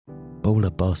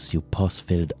Bola boss, you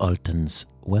pus-filled Ultons.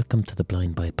 Welcome to the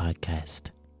Blind Boy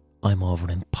podcast. I'm over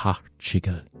in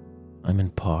Portugal. I'm in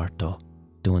Porto,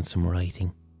 doing some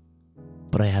writing.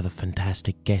 But I have a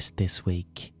fantastic guest this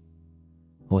week,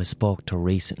 who I spoke to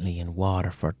recently in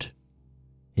Waterford.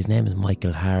 His name is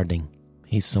Michael Harding.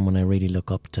 He's someone I really look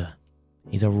up to.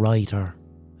 He's a writer,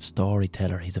 a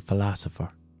storyteller, he's a philosopher.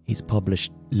 He's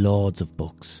published loads of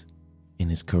books in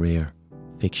his career,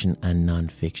 fiction and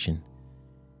non-fiction.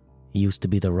 He used to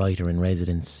be the writer in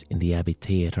residence in the Abbey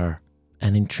Theatre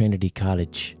and in Trinity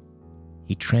College.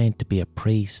 He trained to be a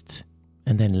priest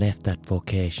and then left that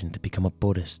vocation to become a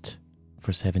Buddhist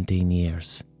for 17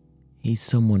 years. He's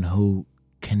someone who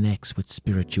connects with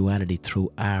spirituality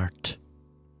through art.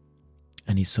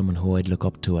 And he's someone who I'd look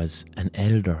up to as an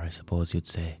elder, I suppose you'd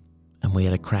say. And we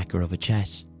had a cracker of a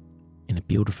chat in a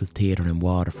beautiful theatre in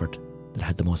Waterford that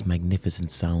had the most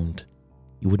magnificent sound.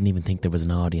 You wouldn't even think there was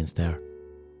an audience there.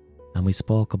 And we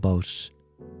spoke about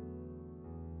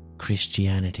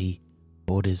Christianity,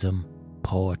 Buddhism,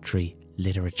 poetry,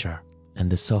 literature, and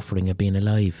the suffering of being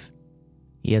alive.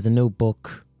 He has a new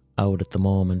book out at the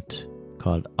moment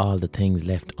called All the Things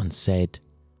Left Unsaid,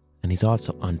 and he's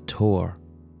also on tour,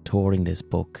 touring this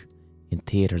book in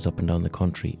theatres up and down the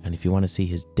country. And if you want to see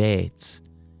his dates,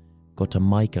 go to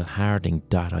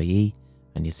michaelharding.ie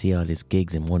and you see all his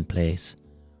gigs in one place,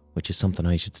 which is something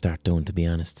I should start doing, to be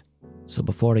honest. So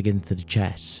before I get into the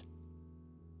chat,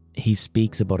 he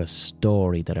speaks about a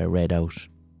story that I read out.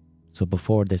 So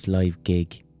before this live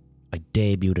gig, I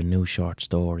debuted a new short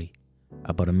story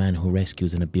about a man who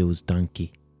rescues an abused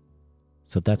donkey.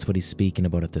 So that's what he's speaking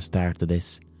about at the start of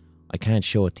this. I can't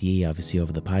show it to you obviously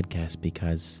over the podcast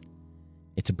because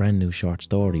it's a brand new short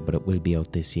story, but it will be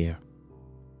out this year.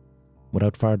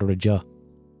 Without further ado,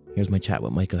 here's my chat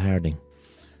with Michael Harding.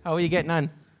 How are you getting on?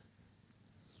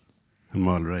 I'm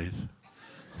all right.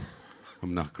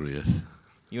 I'm not great.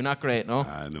 You're not great, no?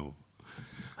 I know.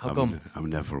 How come? I'm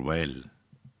never well.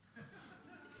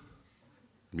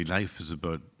 My life is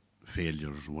about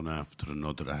failures, one after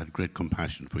another. I had great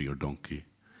compassion for your donkey.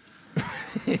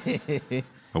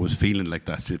 I was feeling like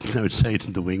that sitting outside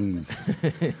in the wings.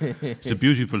 It's a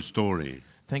beautiful story.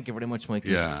 Thank you very much, Michael.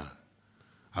 Yeah.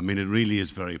 I mean, it really is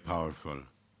very powerful.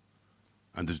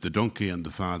 And there's the donkey and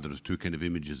the father. There's two kind of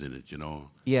images in it, you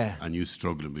know. Yeah. And you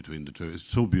struggling between the two. It's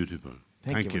so beautiful.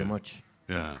 Thank you very much.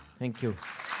 Yeah. Thank you.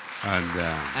 And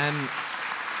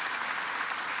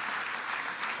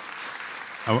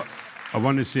I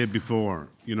want to say before,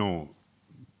 you know,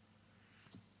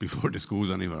 before this goes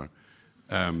anywhere,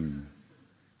 I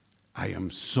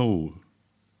am so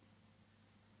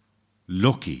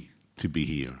lucky to be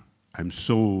here. I'm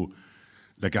so...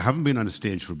 Like, I haven't been on a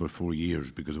stage for about 4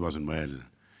 years because I wasn't well.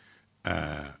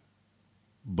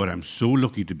 But I'm so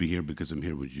lucky to be here because I'm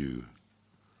here with you.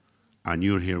 And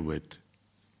you're here with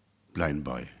Blind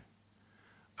Boy.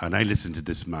 And I listen to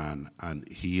this man, and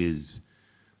he is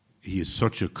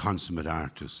such a consummate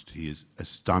artist. He is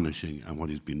astonishing, and what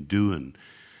he's been doing,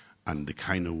 and the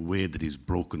kind of way that he's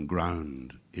broken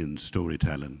ground in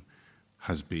storytelling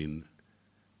has been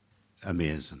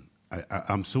amazing.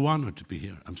 I'm so honoured to be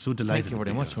here. I'm so delighted. Thank you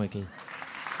very much, Michael.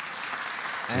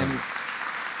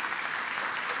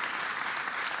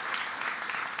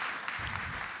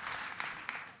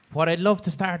 What I'd love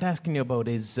to start asking you about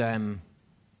is,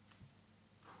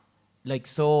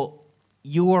 so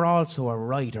you are also a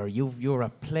writer. You're a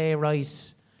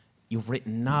playwright. You've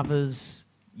written novels.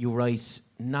 You write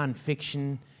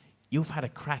non-fiction. You've had a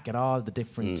crack at all the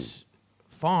different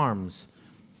forms.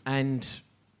 And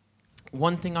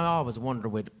one thing I always wonder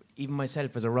with, even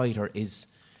myself as a writer, is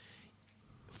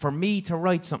for me to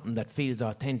write something that feels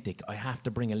authentic, I have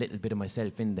to bring a little bit of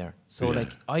myself in there. So,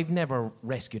 I've never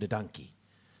rescued a donkey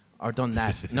or done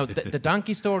that. No, the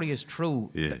donkey story is true.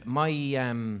 Yeah.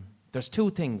 There's two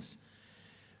things.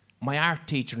 My art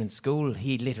teacher in school,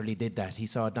 he literally did that. He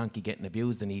saw a donkey getting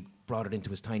abused and he brought it into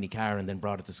his tiny car and then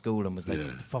brought it to school and was like,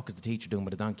 what the fuck is the teacher doing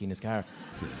with a donkey in his car?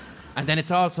 And then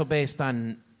it's also based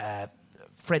on...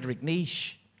 Frederick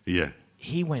Nietzsche,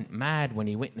 he went mad when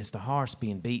he witnessed a horse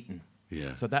being beaten.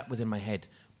 Yeah. So that was in my head.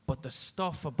 But the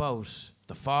stuff about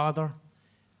the father,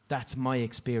 that's my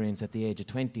experience at the age of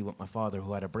 20 with my father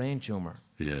who had a brain tumour.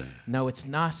 Yeah. Now, it's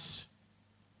not...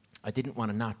 I didn't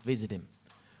want to not visit him.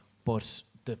 But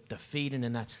the feeling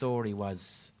in that story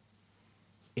was...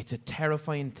 It's a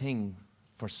terrifying thing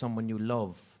for someone you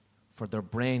love, for their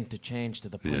brain to change to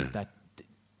the point that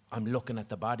I'm looking at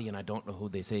the body and I don't know who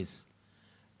this is.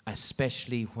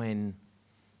 Especially when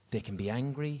they can be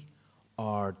angry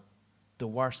or the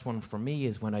worst one for me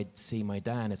is when I'd see my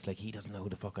dad and it's like he doesn't know who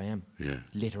the fuck I am. Yeah.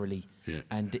 Literally. Yeah.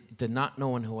 And the not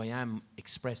knowing who I am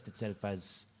expressed itself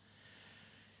as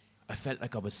I felt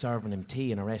like I was serving him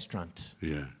tea in a restaurant.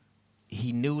 Yeah.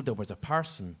 He knew there was a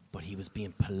person, but he was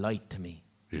being polite to me.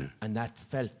 Yeah. And that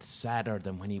felt sadder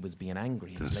than when he was being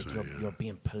angry. It's That's like right, you're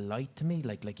being polite to me,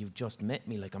 like you've just met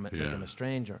me, like I'm a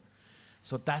stranger.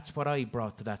 So that's what I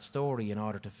brought to that story in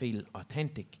order to feel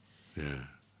authentic. Yeah.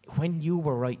 When you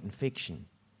were writing fiction,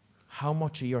 how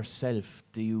much of yourself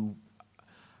do you,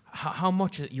 how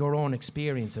much of your own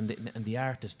experience and the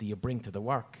artist do you bring to the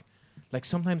work? Like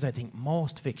sometimes I think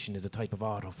most fiction is a type of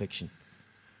auto-fiction.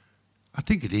 I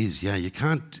think it is, yeah. You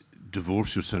can't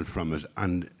divorce yourself from it.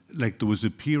 And like there was a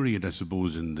period, I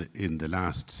suppose, in the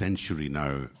last century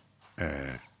now,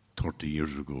 30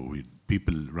 years ago, we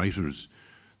people, writers,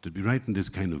 they'd be writing this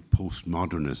kind of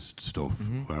postmodernist stuff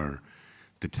where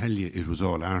they tell you it was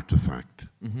all artifact.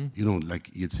 You know, like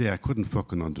you'd say, I couldn't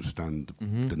fucking understand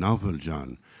the novel,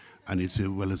 John. And you'd say,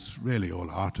 well, it's really all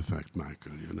artifact,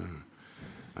 Michael, you know.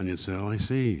 And you'd say, oh, I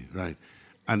see, right.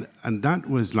 And that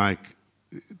was like,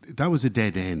 that was a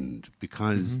dead end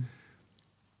because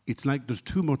it's like there's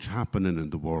too much happening in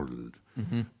the world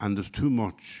and there's too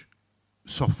much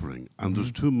suffering and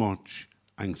there's too much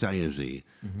anxiety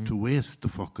to waste the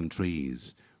fucking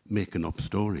trees making up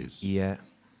stories. Yeah.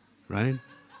 Right?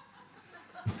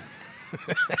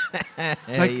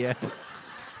 Like, yeah.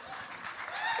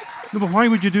 No, but why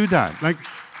would you do that? Like,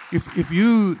 if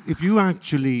you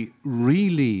actually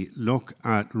really look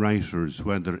at writers,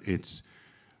 whether it's,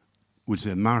 we'll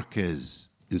say, Marquez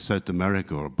in South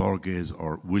America, or Borges,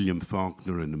 or William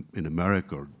Faulkner in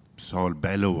America, or Saul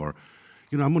Bellow, or,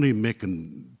 you know, I'm only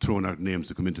throwing out names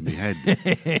that come into my head,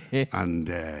 and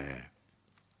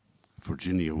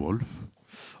Virginia Woolf.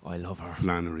 I love her.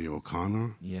 Flannery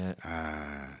O'Connor. Yeah.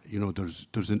 You know,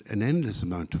 there's an endless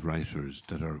amount of writers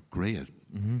that are great,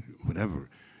 whatever.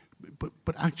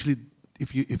 But actually,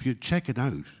 if you check it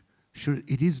out, sure,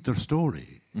 it is their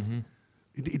story.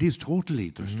 It is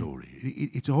totally their story.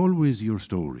 It's always your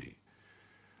story.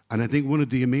 And I think one of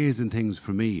the amazing things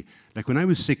for me, like when I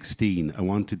was 16, I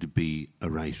wanted to be a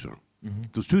writer.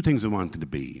 There's two things I wanted to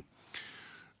be.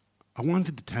 I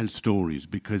wanted to tell stories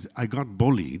because I got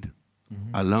bullied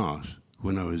a lot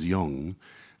when I was young,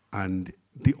 and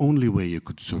the only way you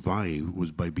could survive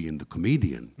was by being the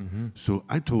comedian. So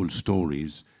I told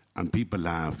stories, and people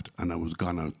laughed, and I was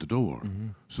gone out the door.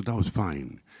 So that was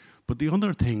fine. But the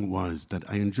other thing was that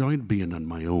I enjoyed being on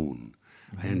my own.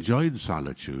 I enjoyed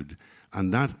solitude,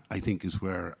 and that, I think, is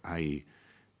where I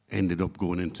ended up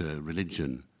going into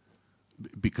religion,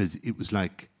 because it was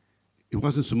like, it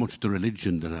wasn't so much the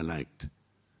religion that I liked,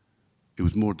 it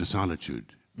was more the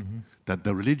solitude. That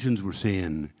the religions were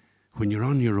saying, when you're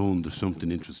on your own, there's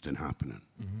something interesting happening.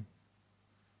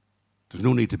 There's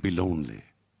no need to be lonely.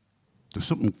 There's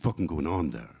something fucking going on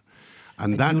there.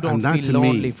 And that, you don't and that feel to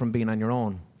lonely me, from being on your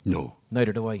own. No.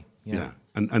 Neither do I. Yeah.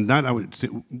 And that I would say,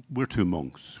 we're two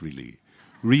monks, really,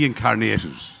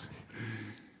 reincarnated.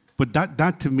 But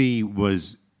that to me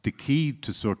was the key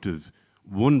to sort of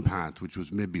one path, which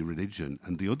was maybe religion,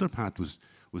 and the other path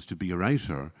was to be a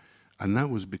writer, and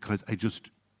that was because I just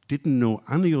didn't know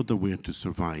any other way to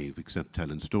survive except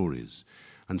telling stories.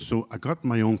 And so I got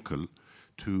my uncle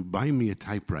to buy me a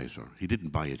typewriter. He didn't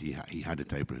buy it, he had a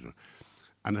typewriter.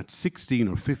 And at 16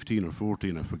 or 15 or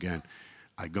 14, I forget,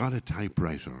 I got a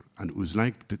typewriter, and it was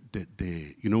like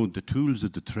the you know, the tools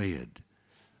of the trade.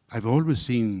 I've always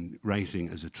seen writing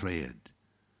as a trade,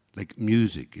 like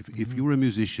music. If you're a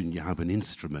musician, you have an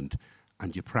instrument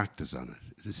and you practice on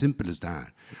it. It's as simple as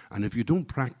that. And if you don't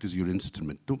practice your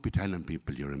instrument, don't be telling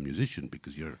people you're a musician,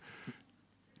 because you're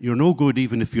no good.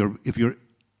 Even if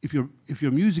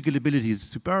your musical ability is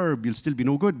superb, you'll still be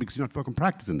no good because you're not fucking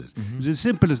practicing it. It's as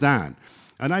simple as that.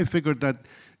 And I figured that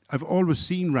I've always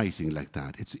seen writing like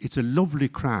that. It's a lovely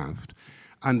craft.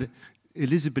 And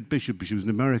Elizabeth Bishop, she was an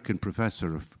American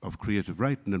professor of creative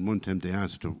writing, and one time they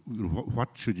asked her, what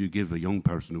should you give a young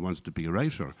person who wants to be a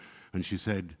writer? And she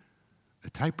said, a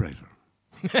typewriter.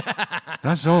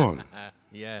 That's all.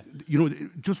 Yeah. You know,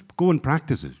 just go and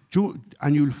practice it.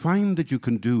 And you'll find that you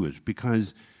can do it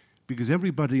because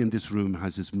everybody in this room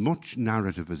has as much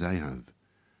narrative as I have.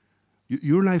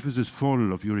 Your life is as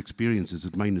full of your experiences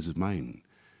as mine is mine.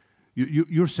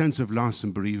 Your sense of loss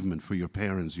and bereavement for your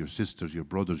parents, your sisters, your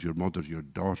brothers, your mothers, your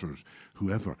daughters,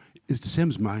 whoever, is the same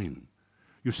as mine.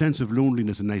 Your sense of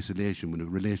loneliness and isolation when a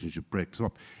relationship breaks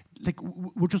up, like,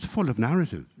 we're just full of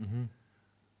narrative.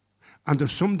 And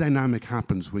there's some dynamic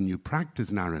happens when you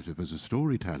practice narrative as a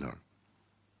storyteller.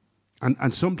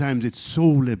 And sometimes it's so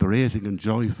liberating and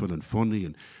joyful and funny,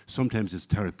 and sometimes it's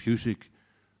therapeutic.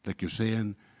 like you're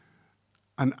saying.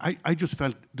 And I just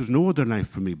felt there's no other life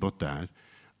for me but that.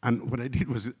 And what I did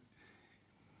was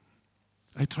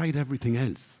I tried everything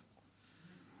else.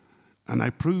 And I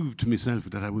proved to myself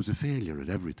that I was a failure at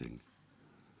everything,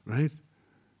 right?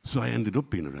 So I ended up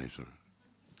being a writer.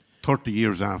 30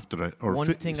 years after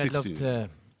One thing I'd love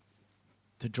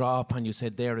to draw upon you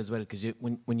said there as well, because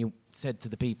when you said to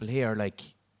the people here, like,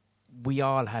 we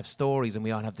all have stories and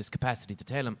we all have this capacity to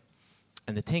tell them.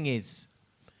 And the thing is,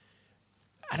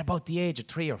 at about the age of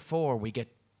 3 or 4, we get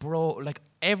like,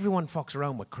 everyone fucks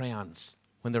around with crayons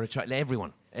when they're a child.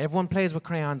 Everyone plays with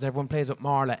crayons, everyone plays with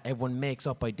marla, everyone makes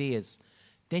up ideas.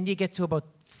 Then you get to about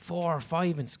 4 or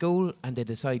 5 in school and they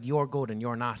decide you're good and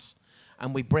you're not.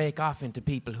 And we break off into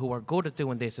people who are good at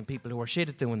doing this and people who are shit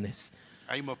at doing this.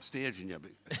 I'm upstaging you.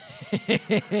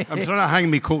 I'm trying to hang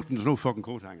me coat and there's no fucking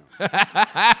coat hanger.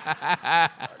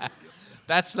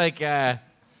 That's like,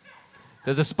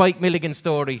 there's a Spike Milligan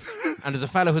story and there's a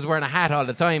fellow who's wearing a hat all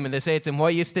the time and they say to him,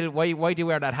 why do you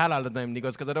wear that hat all the time? And he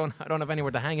goes, because I don't have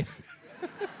anywhere to hang it.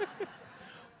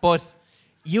 But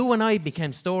you and I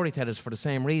became storytellers for the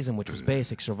same reason, which was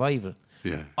basic survival.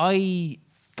 Yeah. I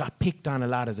got picked on a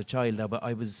lot as a child.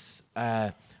 I was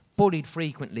bullied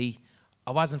frequently.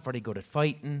 I wasn't very good at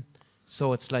fighting.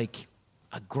 So it's like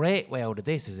a great way out of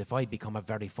this is if I become a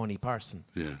very funny person.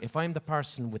 Yeah. If I'm the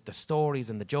person with the stories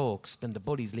and the jokes, then the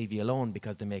bullies leave you alone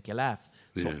because they make you laugh.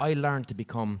 So Yeah. I learned to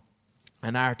become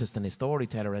an artist and a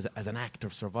storyteller as an act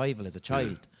of survival as a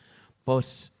child. Yeah.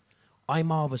 But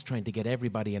I'm always trying to get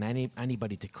everybody and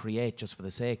anybody to create just for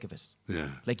the sake of it. Yeah.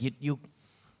 Like you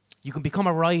can become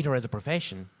a writer as a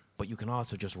profession, but you can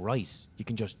also just write. You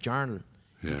can just journal.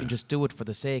 Yeah. You can just do it for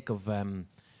the sake of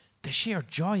the sheer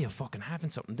joy of fucking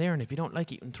having something there. And if you don't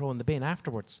like it, you can throw in the bin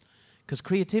afterwards. Because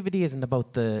creativity isn't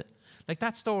about like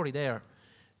that story there.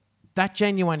 That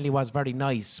genuinely was very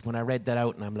nice when I read that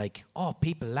out and I'm like, oh,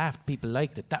 people laughed, people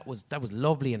liked it. That was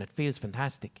lovely and it feels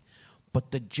fantastic.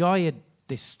 But the joy of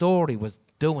this story was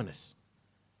doing it.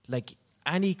 Like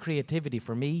any creativity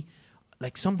for me,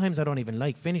 like sometimes I don't even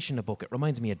like finishing a book. It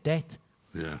reminds me of death.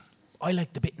 Yeah. I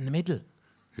like the bit in the middle.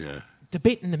 Yeah. The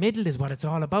bit in the middle is what it's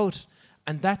all about.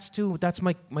 And that's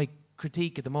my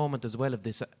critique at the moment as well of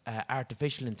this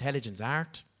artificial intelligence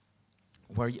art.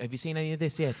 Have you seen any of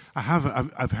this yet? I have.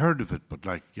 I've heard of it, but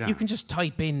like, yeah. You can just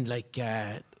type in like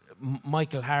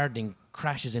Michael Harding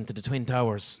crashes into the Twin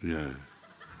Towers. Yeah.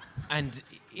 And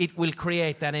it will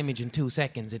create that image in 2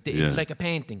 seconds. Like a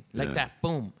painting, like that,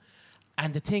 boom.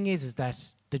 And the thing is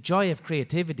that the joy of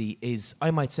creativity is,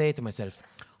 I might say to myself,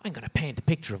 I'm going to paint a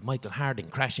picture of Michael Harding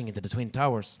crashing into the Twin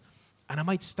Towers. And I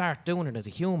might start doing it as a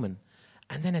human.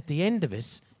 And then at the end of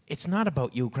it, it's not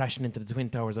about you crashing into the Twin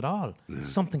Towers at all. Yeah.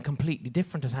 Something completely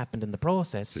different has happened in the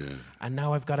process. Yeah. And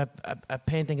now I've got a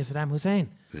painting of Saddam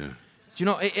Hussein. Yeah. Do you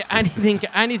know,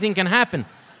 anything can happen.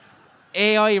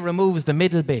 AI removes the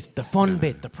middle bit, the fun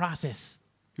bit, the process.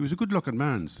 He was a good-looking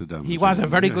man, Saddam. He was a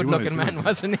very good-looking man,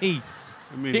 wasn't he?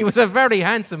 I mean, he was a very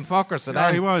handsome fucker, Saddam.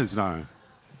 Yeah, he was, no.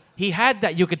 He had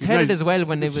that, you could tell it as well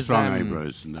when it was... strong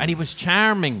eyebrows. And he was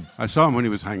charming. I saw him when he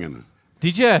was hanging.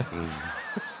 Did you?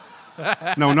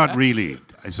 No, not really.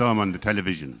 I saw him on the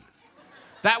television.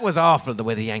 That was awful, the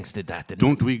way the Yanks did that, didn't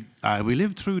Don't we? We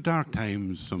lived through dark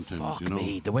times sometimes, Fuck you know.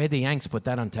 me, the way the Yanks put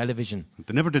that on television.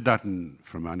 They never did that in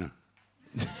Fermanagh.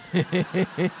 Do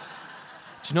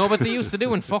you know what they used to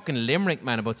do in fucking Limerick,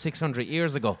 man, about 600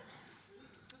 years ago?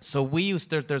 So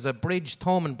there's a bridge,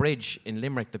 Thomond Bridge in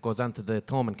Limerick that goes onto the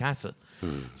Thomond Castle.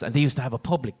 So, and they used to have a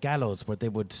public gallows where they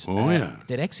would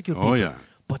they'd execute people. Oh, yeah.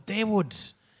 But they would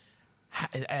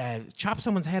chop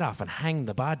someone's head off and hang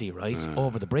the body, right,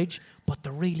 over the bridge. But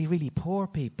the really, really poor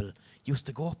people used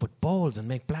to go up with bowls and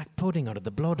make black pudding out of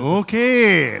the blood.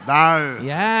 Okay, now.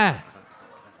 Yeah.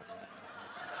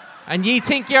 And ye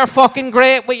think you're fucking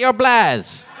great with your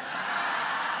blaz.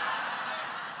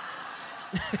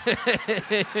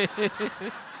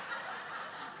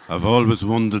 I've always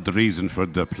wondered the reason for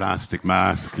the plastic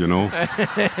mask, you know.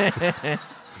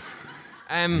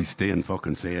 He's staying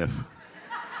fucking safe.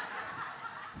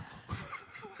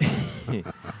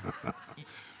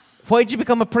 Why'd you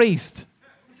become a priest?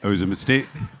 It was a mistake.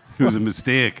 It was a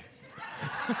mistake.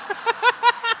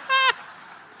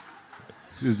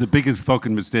 It was the biggest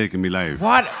fucking mistake in my life.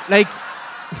 What? Like...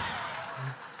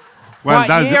 Well, what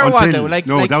that year was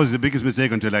it? That was the biggest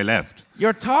mistake until I left.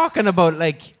 You're talking about,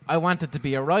 like, I wanted to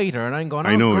be a writer, and I'm going,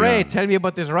 great, tell me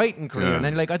about this writing career. Yeah. And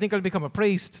then, like, I think I'll become a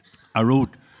priest. I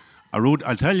wrote,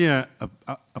 I'll tell you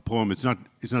a poem. It's not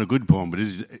a good poem, but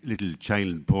it's a little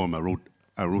child poem I wrote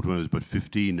when I was about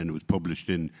 15, and it was published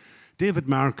in... David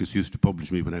Marcus used to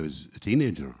publish me when I was a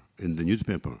teenager in the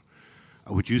newspaper.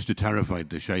 which used to terrify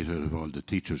the shite out of all the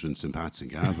teachers in St. Pat's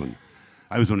and Cavan.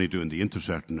 I was only doing the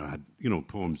intercert and I had,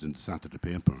 poems in the Saturday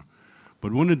paper.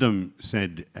 But one of them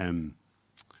said,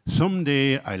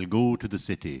 someday I'll go to the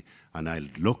city and I'll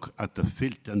look at the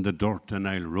filth and the dirt and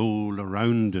I'll roll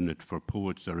around in it, for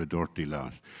poets are a dirty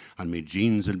lot. And me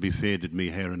jeans will be faded, me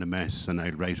hair in a mess, and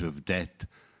I'll write of death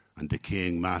and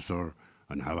decaying matter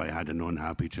and how I had an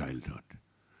unhappy childhood.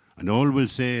 And all will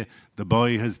say, the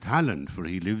boy has talent, for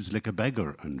he lives like a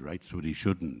beggar and writes what he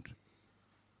shouldn't.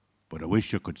 But I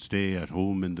wish I could stay at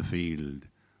home in the field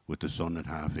with the sun at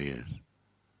 8:30,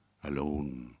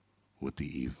 alone with the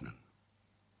evening.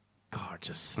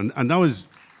 Gorgeous. And that was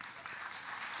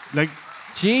like...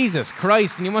 Jesus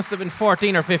Christ, and you must have been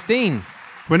 14 or 15.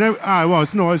 When I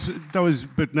was, no, that was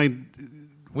about 9...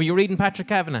 Were you reading Patrick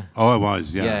Kavanagh? Oh, I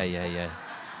was, yeah. Yeah.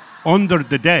 Under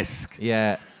the desk.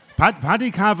 Yeah. Paddy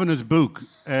Kavanagh's book,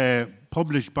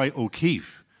 published by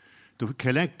O'Keeffe, the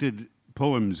collected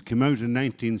poems, came out in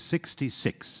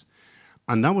 1966.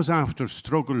 And that was after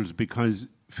struggles because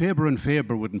Faber and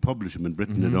Faber wouldn't publish them in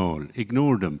Britain at all.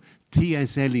 Ignored them.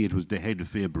 T.S. Eliot was the head of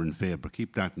Faber and Faber.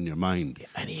 Keep that in your mind. Yeah,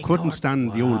 and he couldn't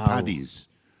stand the old Paddies.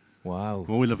 Wow.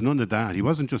 Oh, we'll have none of that. He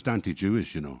wasn't just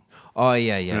anti-Jewish, Oh,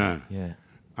 yeah.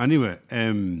 Anyway,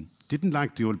 didn't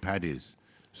like the old Paddies.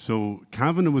 So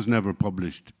Kavanagh was never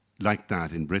published like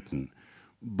that in Britain.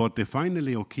 But they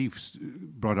finally, O'Keeffe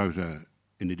brought out an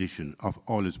edition of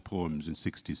all his poems in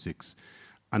 66.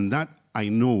 And that I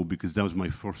know because that was my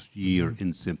first year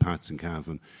in St. Pat's and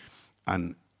Cavan.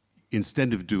 And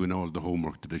instead of doing all the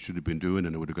homework that I should have been doing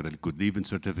and I would have got a good leaving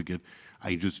certificate,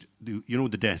 I just,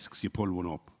 the desks, you pull one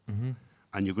up.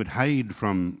 And you could hide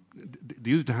from, they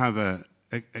used to have a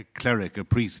cleric, a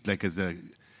priest, like as a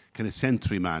kind of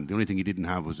sentry man. The only thing he didn't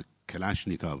have was a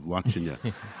Kalashnikov watching you.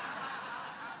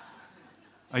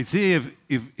 I'd say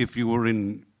if you were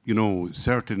in,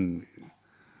 certain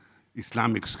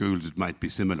Islamic schools, it might be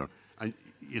similar. And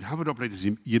you'd have it up like this.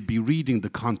 You'd be reading the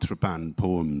contraband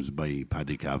poems by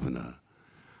Paddy Kavanagh.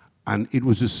 And it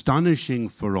was astonishing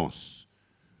for us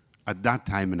at that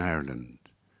time in Ireland,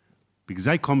 because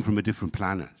I come from a different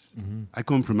planet. I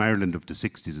come from Ireland of the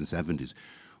 60s and 70s.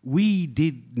 We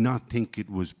did not think it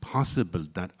was possible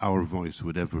that our voice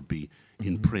would ever be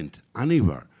in print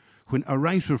anywhere. When a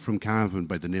writer from Cavan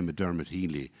by the name of Dermot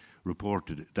Healy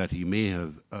reported that he may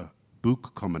have a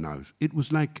book coming out, it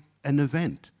was like an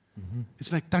event.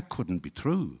 It's like, that couldn't be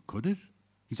true, could it?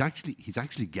 He's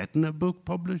actually getting a book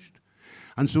published.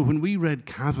 And so when we read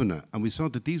Kavanagh and we saw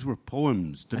that these were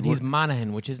poems... And he's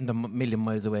Monaghan, which isn't a million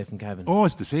miles away from Cavan. Oh,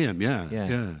 it's the same,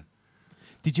 yeah.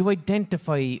 Did you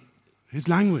identify... His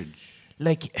language.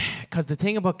 Like, because the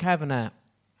thing about Kavanagh,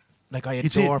 like I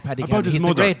adore Paddy about Kavanagh. his He's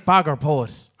mother. the great bogger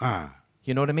poet.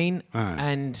 You know what I mean?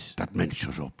 And that meant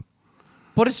shut up.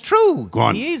 But it's true. Go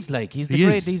on. He is like, he's the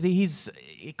great, he's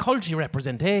a culture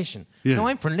representation. Yeah. No,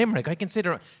 I'm from Limerick. I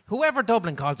consider whoever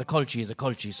Dublin calls a culture is a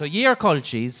culture. So year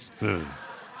cultures.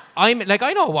 I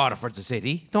know Waterford's a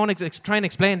city. Don't try and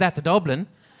explain that to Dublin.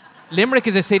 Limerick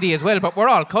is a city as well, but we're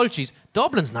all cultures.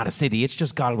 Dublin's not a city. It's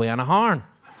just Galway on a horn.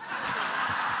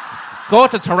 Go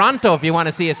to Toronto if you want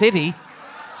to see a city.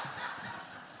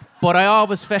 But I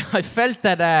always felt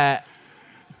that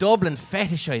Dublin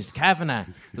fetishised Kavanagh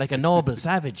like a noble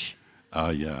savage. Oh,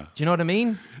 yeah. Do you know what I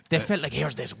mean? They felt like,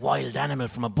 here's this wild animal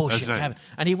from a bush. That's right. Kavanagh.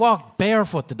 And he walked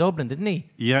barefoot to Dublin, didn't he?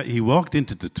 Yeah, he walked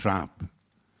into the trap.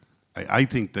 I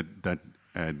think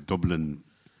that Dublin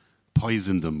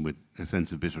poisoned him with a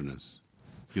sense of bitterness.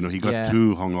 He got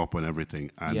too hung up on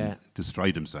everything and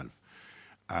destroyed himself.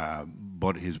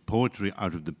 But his poetry,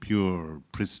 out of the pure,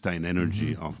 pristine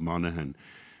energy of Monaghan,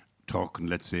 talking,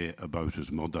 let's say, about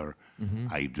his mother,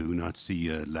 I do not see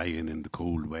you lying in the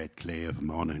cold, wet clay of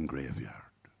Monaghan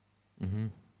graveyard.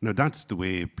 Now, that's the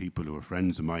way people who are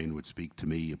friends of mine would speak to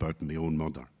me about my own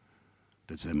mother.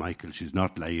 They'd say, Michael, she's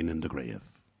not lying in the grave.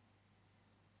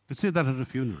 They'd say that at a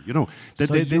funeral, So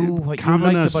what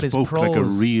Kavanagh you liked about his spoke prose, like a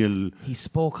real... He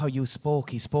spoke how you spoke.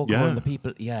 He spoke how the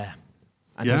people... Yeah.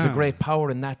 And there's a great power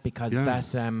in that because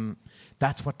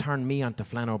that's what turned me onto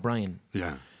Flann O'Brien.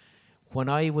 Yeah. When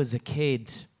I was a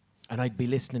kid and I'd be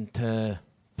listening to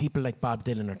people like Bob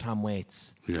Dylan or Tom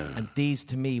Waits, and these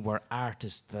to me were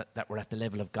artists that were at the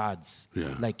level of gods.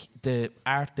 Yeah. Like the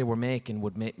art they were making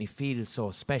would make me feel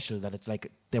so special that it's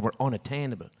like they were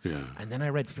unattainable. Yeah. And then I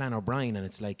read Flann O'Brien and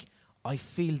it's like, I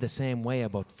feel the same way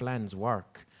about Flann's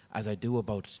work as I do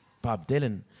about Bob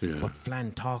Dylan. Yeah. But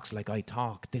Flann talks like I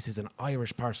talk. This is an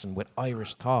Irish person with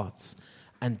Irish thoughts.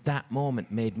 And that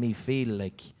moment made me feel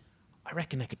like, I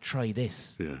reckon I could try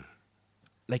this. Yeah.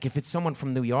 Like if it's someone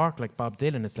from New York, like Bob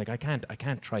Dylan, it's like I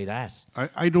can't try that.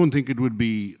 I don't think it would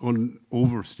be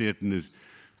overstating it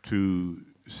to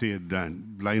say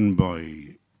that Blind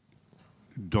Boy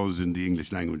does in the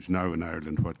English language now in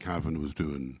Ireland what Cavan was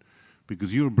doing,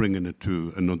 because you're bringing it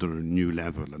to another new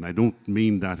level, and I don't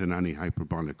mean that in any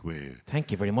hyperbolic way.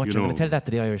 Thank you very much. I'm going to tell that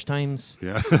to the Irish Times.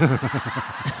 Yeah.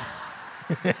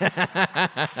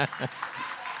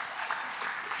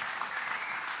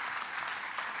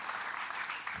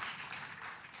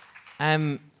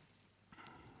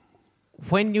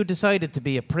 When you decided to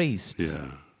be a priest,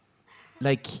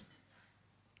 like,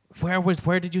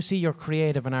 where did you see your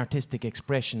creative and artistic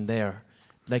expression there?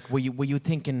 Like, were you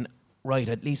thinking, right,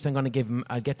 at least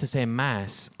I'll get to say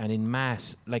mass, and in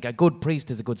mass, like a good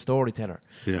priest is a good storyteller.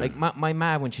 Yeah. Like my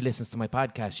ma, when she listens to my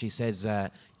podcast, she says,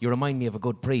 you remind me of a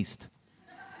good priest.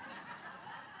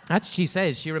 That's what she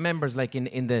says. She remembers, like,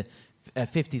 in the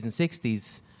 50s and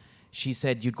 60s, she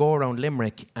said you'd go around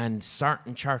Limerick and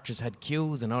certain churches had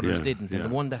queues and others didn't. And the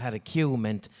one that had a queue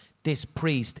meant this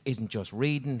priest isn't just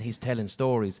reading, he's telling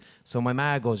stories. So my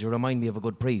ma goes, you remind me of a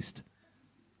good priest.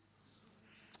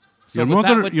 So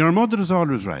your mother is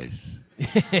always right.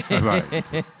 Right.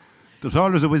 There's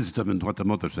always a wisdom in what the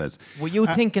mother says. Were you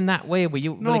thinking that way? Were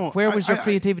you where was your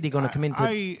creativity going to come into?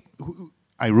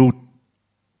 I wrote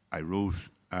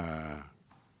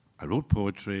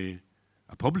poetry.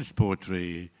 I published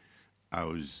poetry. I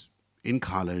was in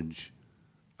college.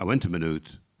 I went to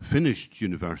Maynooth, finished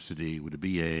university with a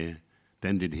BA,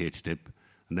 then did HDIP,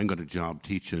 and then got a job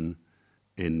teaching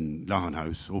in Lahan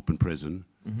House, open prison.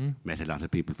 Met a lot of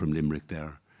people from Limerick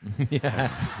there.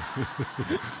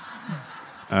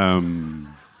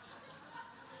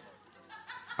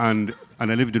 And I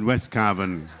lived in West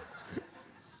Cavan.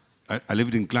 I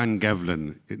lived in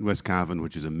Glangevlin in West Cavan,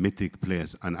 which is a mythic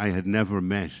place, and I had never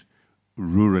met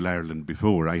rural Ireland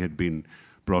before. I had been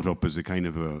brought up as a kind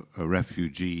of a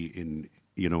refugee in,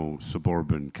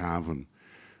 suburban Cavan,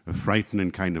 a frightening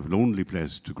kind of lonely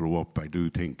place to grow up, I do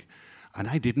think. And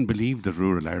I didn't believe that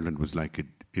rural Ireland was like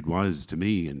it was to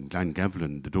me. In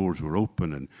Glangevlin, the doors were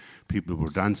open and people were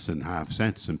dancing half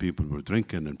sets and people were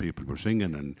drinking and people were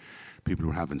singing and people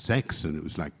were having sex, and it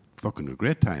was like fucking a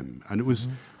great time. And it was,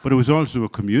 but it was also a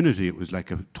community. It was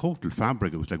like a total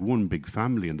fabric. It was like one big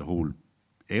family in the whole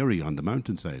area on the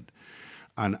mountainside.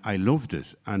 And I loved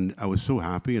it. And I was so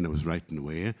happy, and I was writing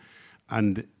away.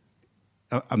 And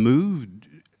I moved.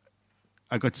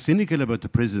 I got cynical about the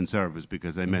prison service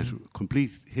because I met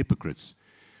complete hypocrites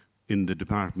in the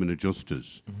Department of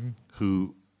Justice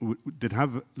who did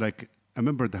have, like, I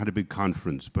remember they had a big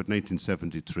conference about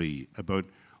 1973 about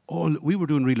we were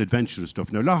doing real adventurous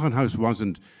stuff. Now, Lahan House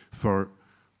wasn't for,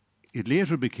 it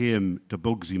later became the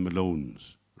Bugsy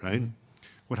Malones, right?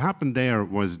 What happened there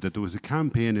was that there was a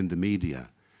campaign in the media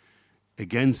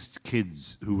against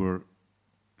kids who were,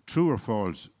 true or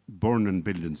false, burning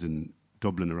buildings in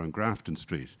Dublin around Grafton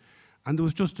Street. And there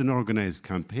was just an organised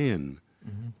campaign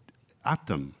at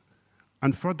them.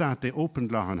 And for that, they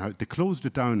opened Lahan House. They closed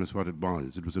it down as what it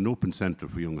was. It was an open centre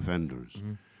for young offenders.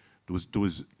 There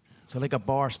was so like a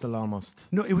bar still almost.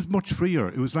 No, it was much freer.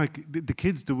 It was like the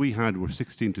kids that we had were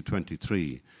 16 to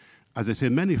 23. As I say,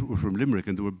 many were from Limerick,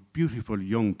 and they were beautiful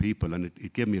young people, and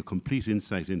it gave me a complete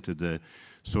insight into the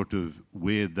sort of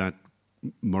way that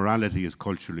morality is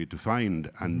culturally defined,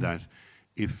 and that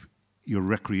if your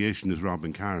recreation is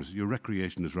robbing cars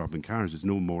is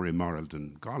no more immoral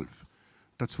than golf.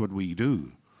 That's what we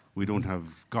do. We don't have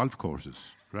golf courses,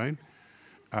 right?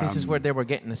 This is where they were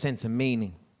getting a sense of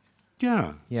meaning.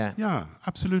 Yeah,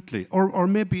 absolutely. Or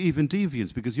maybe even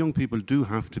deviance, because young people do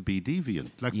have to be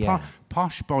deviant. Like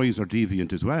posh boys are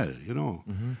deviant as well,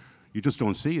 You just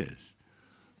don't see it.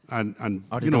 And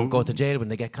or they don't go to jail when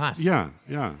they get caught. Yeah.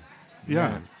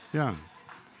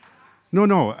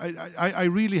 No, I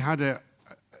really had a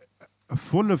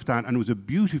full of that, and it was a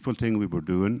beautiful thing we were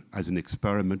doing as an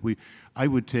experiment. I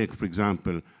would take, for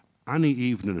example, any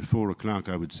evening at 4 o'clock,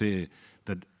 I would say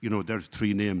that, there's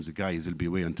 3 names of guys that'll be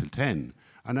away until 10.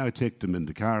 And I would take them in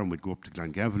the car and we'd go up to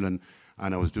Glangevlin,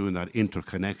 and I was doing that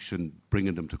interconnection,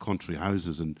 bringing them to country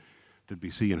houses, and they'd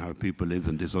be seeing how people live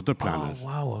in this other planet. Oh,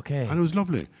 wow, okay. And it was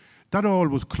lovely. That all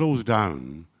was closed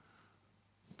down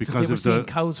because so they were seeing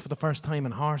cows for the first time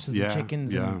and horses and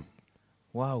chickens. Yeah.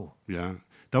 Wow. Yeah.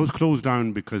 That was closed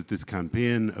down because this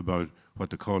campaign about what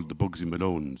they called the Bugsy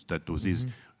Malones, that there was these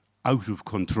out of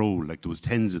control, like there was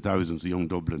tens of thousands of young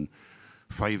Dublin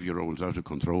 5-year-olds out of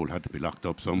control, had to be locked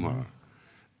up somewhere.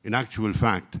 In actual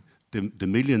fact, the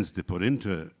millions they put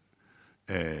into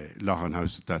Lahan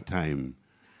House at that time,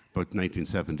 about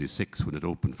 1976 when it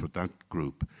opened for that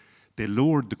group, they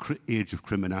lowered the age of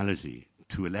criminality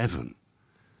to 11.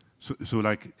 So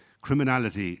like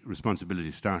criminality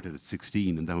responsibility started at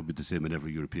 16, and that would be the same in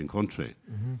every European country.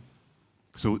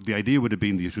 So the idea would have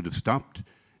been that you should have stopped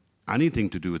anything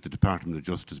to do with the Department of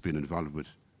Justice being involved with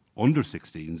under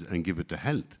 16s and give it to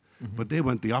health. But they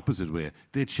went the opposite way.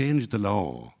 They changed the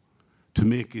law to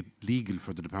make it legal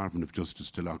for the Department of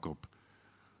Justice to lock up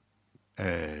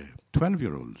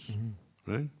 12-year-olds,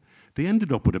 right? They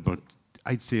ended up with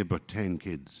I'd say about 10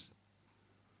 kids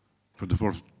for the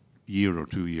first year or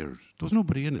 2 years. There was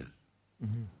nobody in it.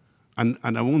 And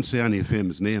I won't say any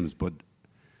famous names, but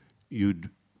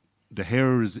the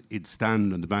hairs it'd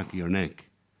stand on the back of your neck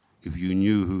if you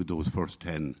knew who those first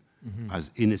 10 as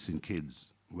innocent kids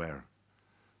were,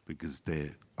 because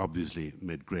they obviously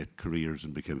made great careers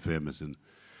and became famous in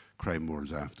crime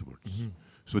worlds afterwards.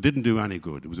 So it didn't do any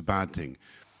good. It was a bad thing.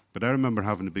 But I remember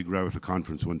having a big row at a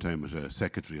conference one time with a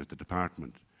secretary at the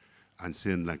department and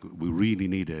saying, like, we really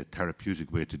need a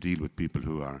therapeutic way to deal with people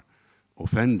who are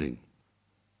offending.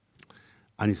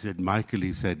 And he said, Michael,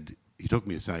 he took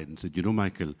me aside and said, you know,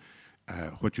 Michael,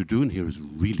 what you're doing here is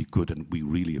really good and we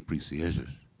really appreciate it.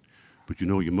 But you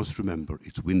know, you must remember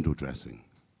it's window dressing.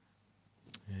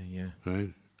 Yeah.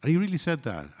 Right? And he really said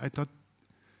that. I thought,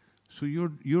 so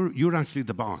you're actually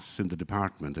the boss in the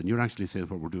department, and you're actually saying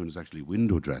what we're doing is actually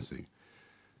window dressing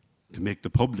to make the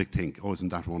public think, oh, isn't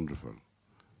that wonderful?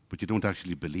 But you don't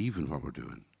actually believe in what we're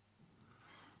doing.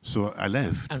 So I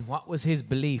left. And what was his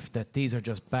belief, that these are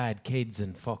just bad kids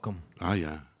and fuck them? Ah,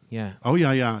 yeah. Yeah. Oh,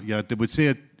 yeah. They would say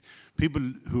it. People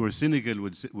who are cynical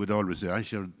would always say, I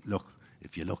sure, look,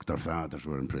 if you look, their fathers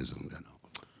were in prison, you know.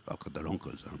 Look, their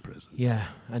uncles are in prison. Yeah,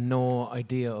 and no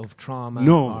idea of trauma.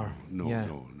 No.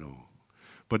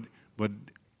 But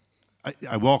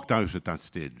I walked out at that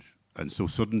stage, and so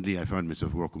suddenly I found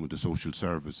myself working with the social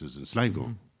services in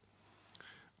Sligo.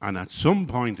 And at some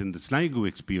point in the Sligo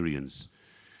experience,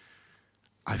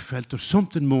 I felt there's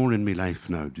something more in my life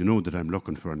now, do you know, that I'm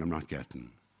looking for and I'm not getting.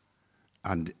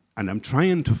 And I'm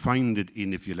trying to find it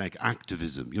in, if you like,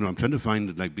 activism. You know, I'm trying to find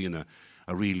it like being a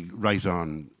real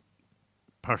right-on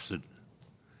person.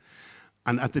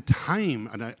 And at the time,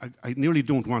 and I nearly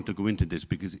don't want to go into this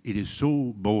because it is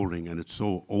so boring and it's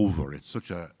so over. It's such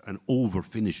an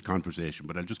over-finished conversation,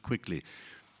 but I'll just quickly.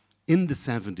 In the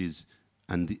 70s,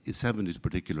 and the 70s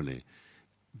particularly,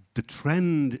 the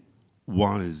trend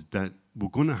was that we're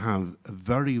going to have a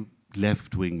very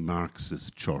left-wing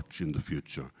Marxist church in the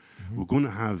future. We're going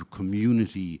to have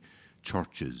community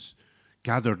churches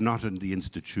gathered not in the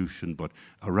institution but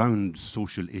around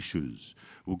social issues.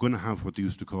 We're going to have what they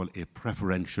used to call a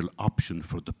preferential option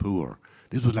for the poor.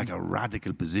 This was like a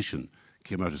radical position,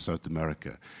 came out of South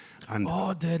America. And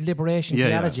the liberation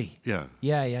theology. Yeah.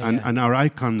 And our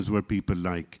icons were people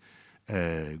like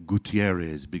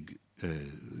Gutierrez, big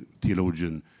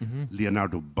theologian,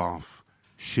 Leonardo Boff,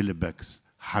 Schillebeeckx,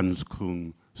 Hans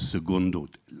Kung, Segundo.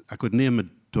 I could name a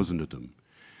dozen of them.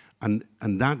 And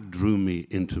that drew me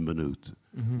into Maynooth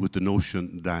with the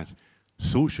notion that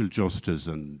social justice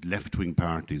and left-wing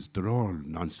parties, they're all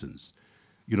nonsense.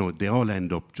 You know, they all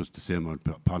end up just the same old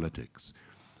politics.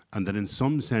 And that in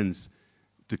some sense,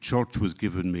 the church was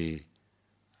giving me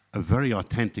a very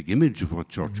authentic image of what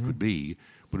church could be,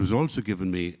 but it was also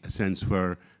giving me a sense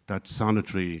where that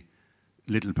solitary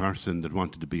little person that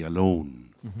wanted to be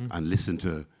alone and listen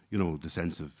to, you know, the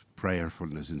sense of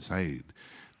prayerfulness inside,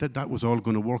 that was all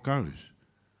going to work out.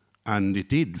 And it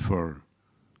did for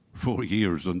 4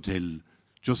 years until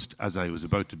just as I was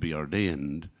about to be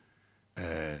ordained,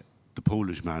 the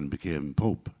Polish man became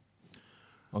Pope.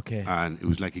 Okay. And it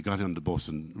was like he got on the bus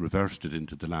and reversed it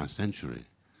into the last century.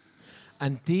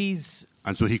 And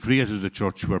so he created a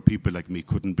church where people like me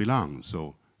couldn't belong,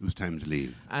 so it was time to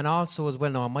leave. And also as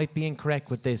well, now I might be incorrect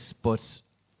with this, but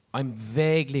I'm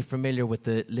vaguely familiar with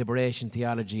the liberation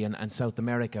theology and South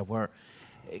America, where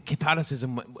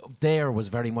Catholicism there was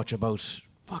very much about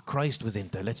what Christ was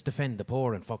into. Let's defend the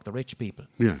poor and fuck the rich people.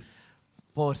 Yeah.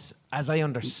 But as I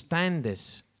understand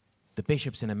it, the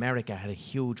bishops in America had a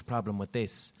huge problem with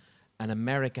this, and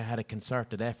America had a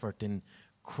concerted effort in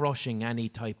crushing any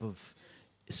type of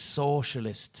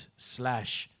socialist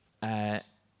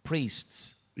 /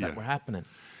 priests that were happening.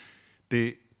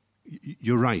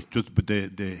 You're right, but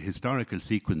the historical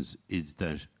sequence is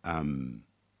that, and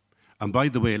by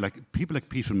the way, like people like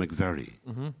Peter McVerry,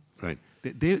 right?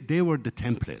 They were the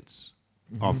templates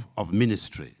of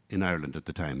ministry in Ireland at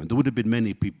the time, and there would have been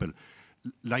many people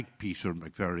like Peter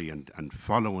McVerry and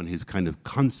following his kind of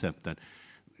concept that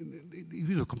he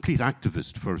was a complete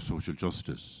activist for social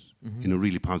justice in a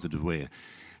really positive way.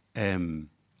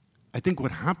 I think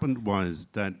what happened was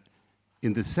that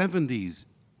in the 70s,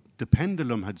 the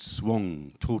pendulum had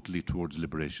swung totally towards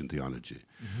liberation theology.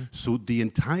 So the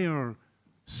entire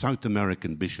South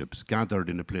American bishops gathered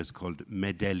in a place called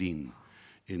Medellin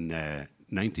in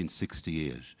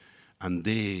 1968, and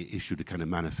they issued a kind of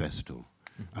manifesto.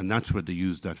 And that's where they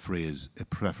used that phrase, a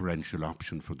preferential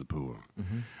option for the poor.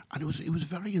 And it was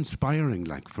very inspiring,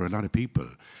 like, for a lot of people.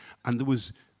 And there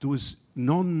was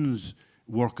nuns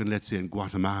working, let's say, in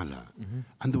Guatemala,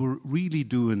 and they were really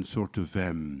doing sort of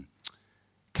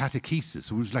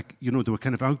catechesis. It was like, they were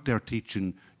kind of out there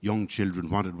teaching young children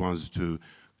what it was to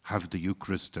have the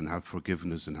Eucharist and have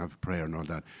forgiveness and have prayer and all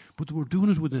that. But they were doing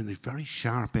it within a very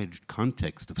sharp-edged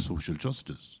context of social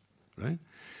justice, right?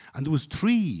 And there was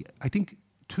two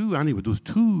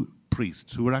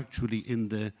priests who were actually in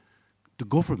the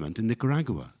government in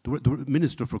Nicaragua. They were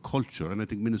Minister for Culture and I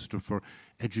think Minister for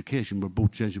Education were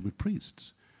both Jesuit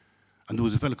priests. And there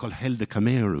was a fellow called Helder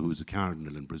Camero, who was a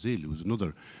cardinal in Brazil, who was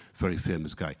another very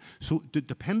famous guy. So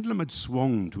the pendulum had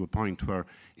swung to a point where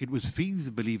it was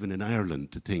feasible even in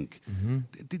Ireland to think,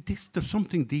 there's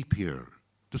something deep here.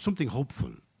 There's something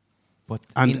hopeful. But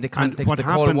in the context, the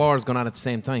Cold War is going on at the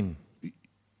same time.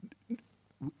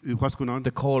 What's going on?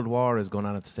 The Cold War is going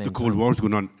on at the same time. The Cold War is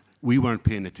going on. We weren't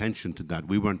paying attention to that.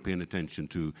 We weren't paying attention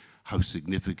to how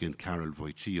significant Karol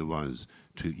Wojtyła was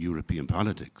to European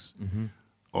politics.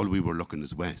 All we were looking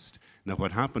is west. Now,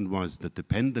 what happened was that the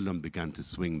pendulum began to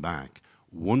swing back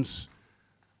once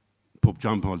Pope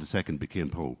John Paul II became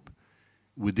Pope.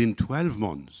 Within 12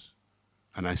 months,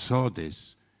 and I saw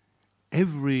this,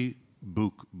 every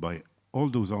book by all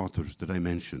those authors that I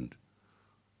mentioned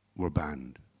were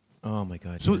banned. Oh, my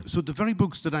God. So the very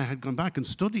books that I had gone back and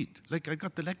studied, like I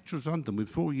got the lectures on them with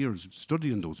 4 years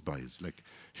studying those bios, like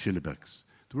Schillebeck's,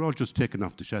 they were all just taken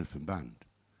off the shelf and banned.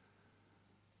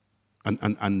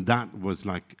 And that was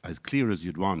like as clear as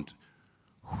you'd want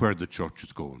where the church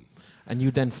is going. And you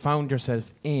then found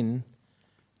yourself in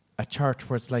a church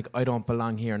where it's like, I don't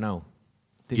belong here now.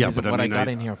 This isn't what I got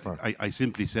in here for. I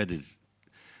simply said it.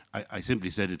 I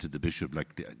simply said it to the bishop,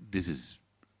 like,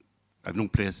 I've no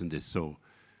place in this, so,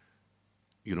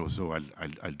 so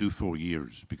I'll do 4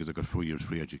 years because I got 4 years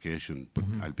free education, but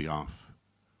I'll be off.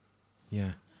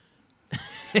 Yeah.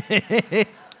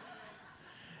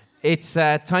 It's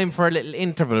time for a little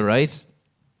interval, right?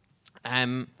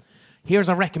 Here's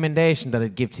a recommendation that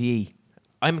I'd give to you.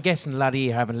 I'm guessing a lot of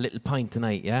you are having a little pint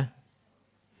tonight, yeah?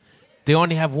 They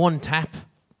only have one tap.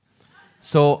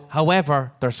 So,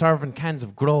 however, they're serving cans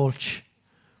of Grolsch,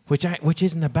 which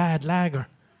isn't a bad lager.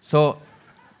 So,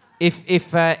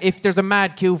 if there's a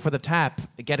mad queue for the tap,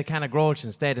 get a can of Grolsch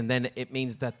instead, and then it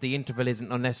means that the interval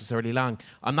isn't unnecessarily long.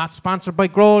 I'm not sponsored by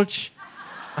Grolsch.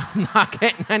 I'm not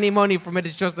getting any money from it.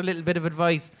 It's just a little bit of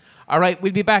advice. All right,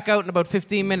 we'll be back out in about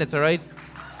 15 minutes, all right?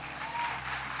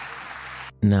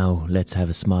 Now, let's have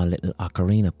a small little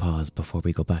ocarina pause before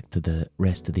we go back to the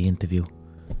rest of the interview.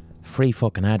 Free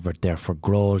fucking advert there for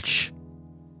Grolsch,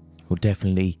 who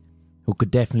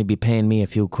could definitely be paying me a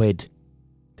few quid.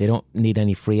 They don't need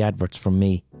any free adverts from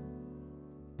me.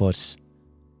 But,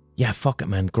 yeah, fuck it,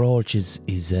 man. Grolsch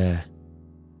is I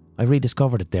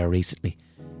rediscovered it there recently.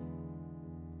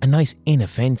 A nice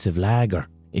inoffensive lager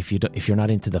if you're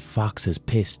not into the Fox's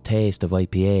piss taste of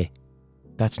IPA.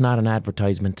 That's not an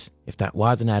advertisement. If that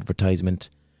was an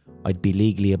advertisement, I'd be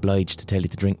legally obliged to tell you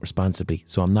to drink responsibly.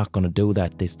 So I'm not going to do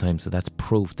that this time. So that's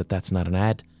proof that that's not an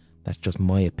ad. That's just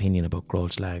my opinion about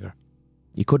Grolsch Lager.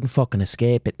 You couldn't fucking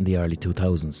escape it in the early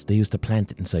 2000s. They used to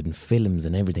plant it inside in films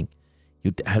and everything.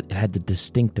 It had the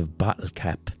distinctive bottle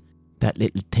cap. That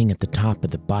little thing at the top of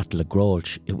the bottle of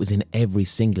Grolsch, it was in every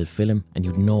single film and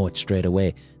you'd know it straight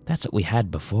away. That's what we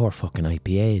had before fucking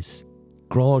IPAs.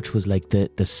 Grolsch was like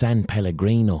the San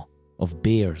Pellegrino of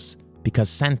beers, because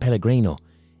San Pellegrino,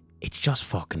 it's just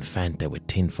fucking Fanta with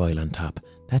tinfoil on top.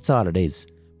 That's all it is.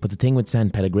 But the thing with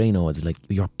San Pellegrino is like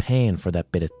you're paying for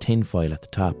that bit of tinfoil at the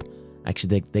top.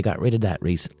 Actually, they got rid of that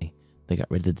recently. They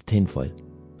got rid of the tinfoil.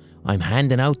 I'm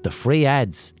handing out the free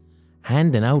ads.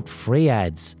 Handing out free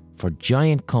ads for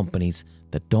giant companies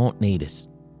that don't need it.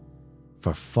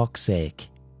 For fuck's sake.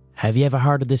 Have you ever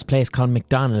heard of this place called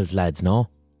McDonald's, lads, no?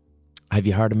 Have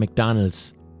you heard of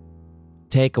McDonald's?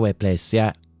 Takeaway place,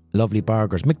 yeah. Lovely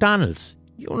burgers. McDonald's.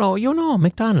 You know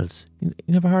McDonald's. You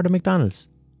never heard of McDonald's?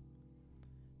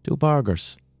 Do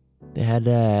burgers. They had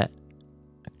a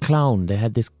clown. They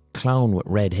had this clown with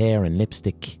red hair and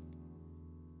lipstick.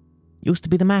 Used to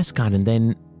be the mascot, and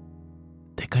then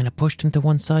they kind of pushed him to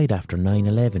one side after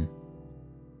 9/11.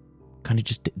 Kind of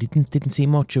just didn't see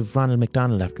much of Ronald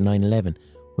McDonald after 9/11,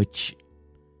 which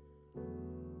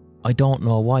I don't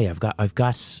know why. I've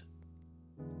got.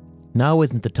 Now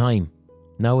isn't the time.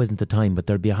 Now isn't the time, but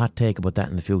there'll be a hot take about that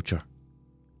in the future.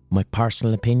 My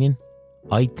personal opinion,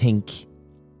 I think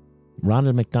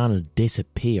Ronald McDonald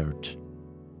disappeared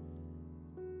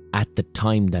at the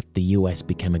time that the US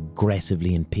became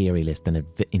aggressively imperialist and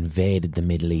invaded the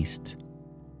Middle East.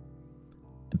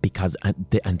 Because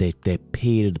they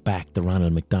peeled back the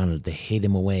Ronald McDonald, they hid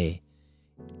him away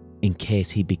in case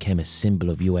he became a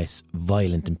symbol of US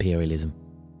violent imperialism.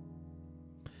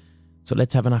 So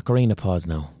let's have an ocarina pause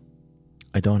now.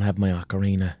 I don't have my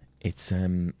ocarina. It's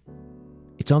under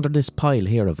this pile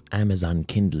here of Amazon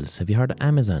Kindles. Have you heard of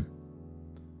Amazon?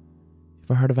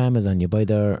 Ever heard of Amazon? You buy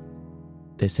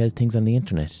they sell things on the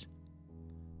internet.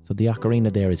 So the ocarina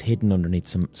there is hidden underneath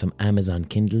some Amazon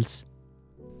Kindles.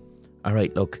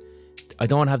 Alright, look. I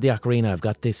don't have the ocarina. I've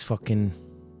got this fucking...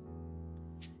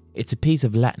 It's a piece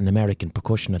of Latin American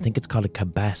percussion. I think it's called a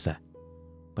cabasa.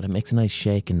 But it makes a nice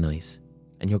shaking noise.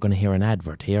 And you're going to hear an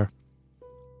advert here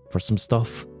for some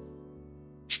stuff.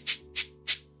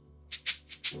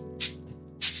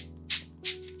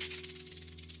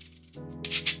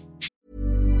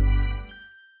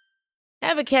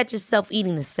 Ever catch yourself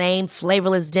eating the same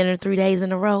flavorless dinner 3 days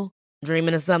in a row?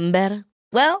 Dreaming of something better?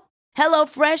 Well,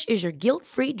 HelloFresh is your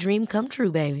guilt-free dream come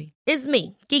true, baby. It's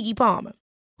me, Keke Palmer.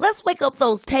 Let's wake up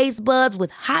those taste buds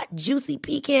with hot, juicy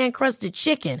pecan-crusted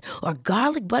chicken or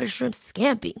garlic butter shrimp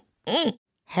scampi.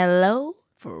 Hello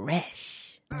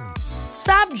Fresh.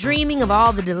 Stop dreaming of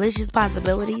all the delicious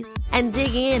possibilities and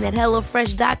dig in at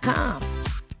HelloFresh.com.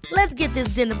 Let's get this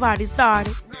dinner party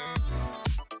started.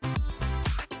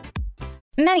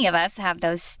 Many of us have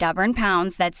those stubborn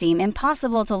pounds that seem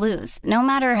impossible to lose, no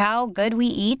matter how good we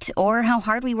eat or how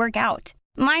hard we work out.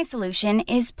 My solution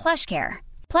is PlushCare.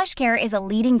 PlushCare is a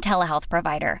leading telehealth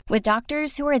provider with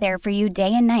doctors who are there for you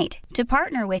day and night to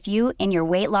partner with you in your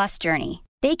weight loss journey.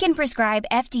 They can prescribe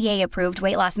FDA-approved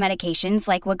weight loss medications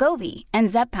like Wegovy and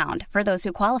Zepbound for those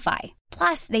who qualify.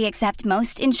 Plus, they accept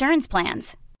most insurance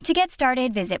plans. To get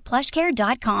started, visit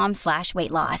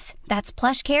plushcare.com/weightloss. That's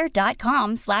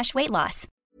plushcare.com/weightloss.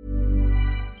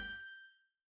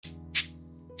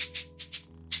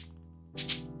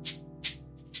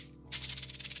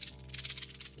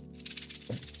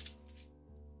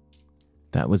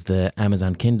 That was the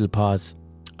Amazon Kindle pause.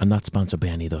 I'm not sponsored by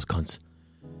any of those cunts.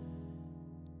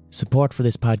 Support for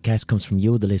this podcast comes from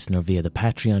you, the listener, via the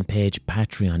Patreon page,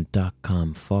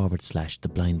 patreon.com/The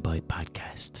Blind Boy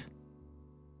Podcast.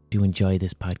 Do you enjoy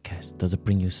this podcast? Does it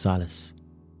bring you solace?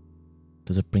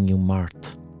 Does it bring you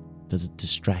mirth? Does it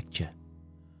distract you?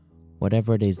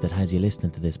 Whatever it is that has you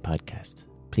listening to this podcast,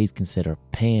 please consider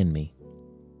paying me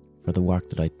for the work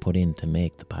that I put in to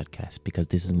make the podcast, because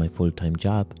this is my full-time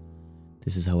job.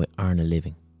 This is how I earn a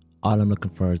living. All I'm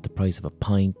looking for is the price of a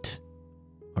pint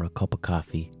or a cup of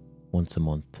coffee once a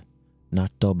month.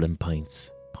 Not Dublin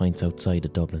pints outside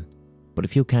of Dublin. But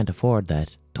if you can't afford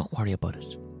that, don't worry about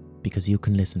it, because you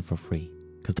can listen for free.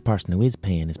 Because the person who is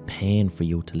paying for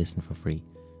you to listen for free.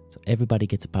 So everybody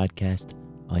gets a podcast,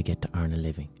 I get to earn a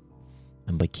living.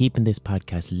 And by keeping this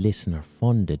podcast listener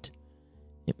funded,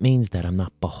 it means that I'm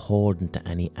not beholden to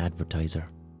any advertiser.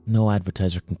 No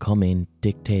advertiser can come in,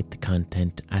 dictate the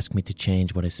content, ask me to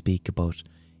change what I speak about,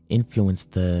 influence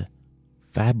the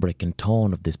fabric and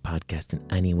tone of this podcast in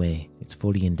any way. It's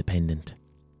fully independent.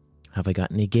 Have I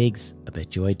got any gigs? I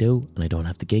bet you I do, and I don't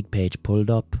have the gig page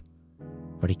pulled up.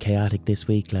 Very chaotic this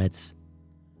week, lads.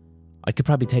 I could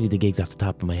probably tell you the gigs off the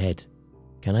top of my head.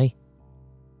 Can I?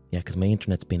 Yeah, because my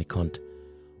internet's been a cunt.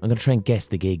 I'm going to try and guess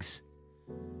the gigs.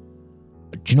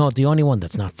 Do you know, the only one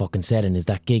that's not fucking selling is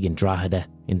that gig in Drogheda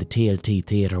in the TLT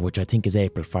Theatre, which I think is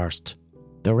April 1st.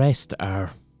 The rest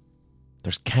are...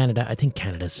 There's Canada. I think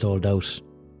Canada's sold out.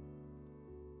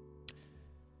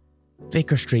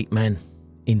 Vicar Street, man.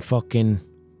 In fucking...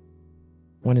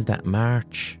 When is that?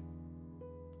 March?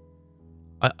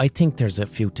 I think there's a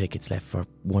few tickets left for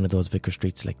one of those Vicar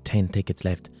Streets, like 10 tickets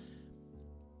left.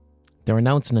 They're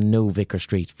announcing a new Vicar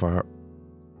Street for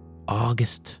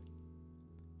August.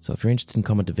 So if you're interested in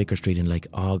coming to Vicar Street in like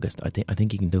August, I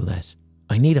think you can do that.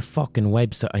 I need a fucking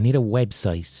website. I need a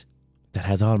website that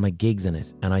has all my gigs in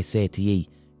it. And I say to ye,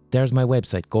 there's my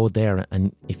website. Go there,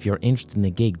 and if you're interested in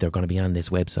a gig, they're going to be on this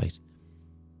website.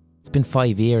 It's been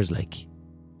 5 years, like,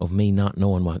 of me not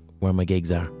knowing where my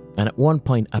gigs are. And at one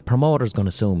point, a promoter's going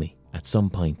to sue me. At some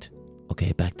point.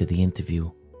 Okay, back to the interview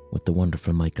with the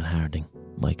wonderful Michael Harding.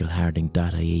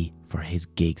 michaelharding.ie for his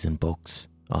gigs and books,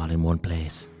 all in one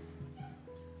place.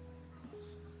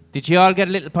 Did you all get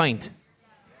a little pint?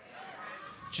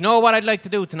 Do you know what I'd like to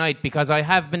do tonight? Because I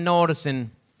have been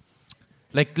noticing,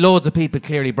 like, loads of people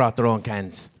clearly brought their own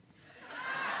cans.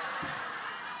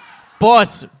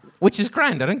 But, which is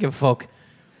grand, I don't give a fuck.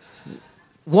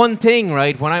 one thing,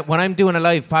 right? When I'm doing a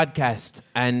live podcast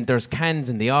and there's cans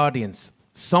in the audience,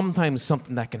 sometimes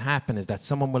something that can happen is that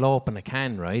someone will open a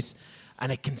can, right,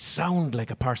 and it can sound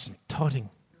like a person tutting.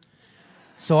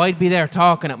 So I'd be there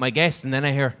talking at my guest, and then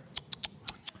I hear,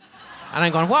 and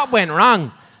I'm going, what went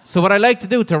wrong? So what I like to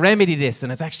do to remedy this,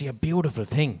 and it's actually a beautiful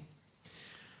thing.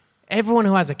 Everyone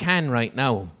who has a can right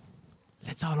now,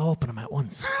 let's all open them at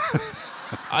once.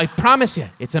 I promise you,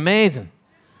 it's amazing.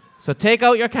 So take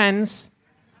out your cans.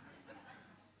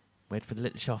 Wait for the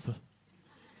little shuffle.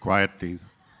 Quiet, please.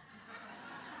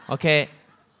 Okay.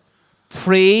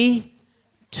 3,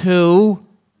 2,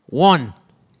 1.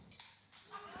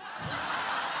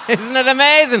 Isn't it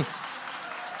amazing?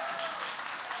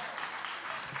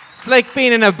 It's like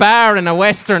being in a bar in a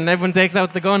Western. Everyone takes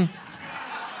out the gun.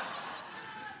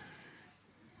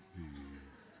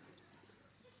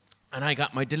 And I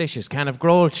got my delicious can of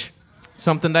Grolsch.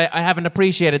 Something that I haven't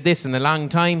appreciated this in a long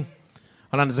time.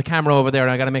 Hold on, there's a camera over there,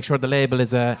 and I got to make sure the label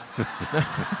is I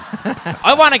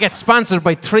want to get sponsored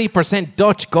by 3%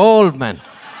 Dutch Gold, man.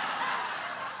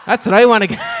 That's what I want to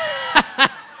get.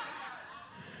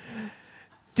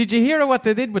 Did you hear what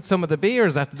they did with some of the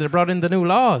beers after they brought in the new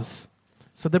laws?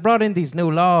 So they brought in these new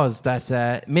laws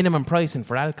that minimum pricing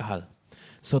for alcohol.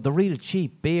 So the real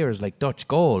cheap beers like Dutch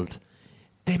Gold,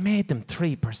 they made them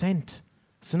 3%.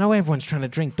 So now everyone's trying to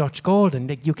drink Dutch Gold,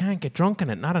 and you can't get drunk on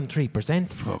it, not on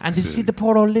 3%. And did you see the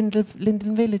poor old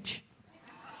Linden Village?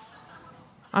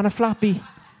 On a floppy.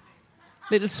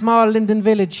 Little small Linden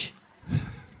Village.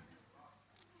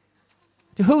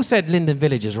 Who said Linden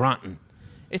Village is rotten?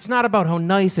 It's not about how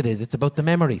nice it is, it's about the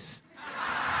memories.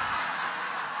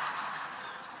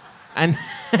 And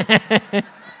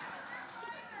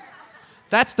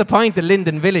that's the point of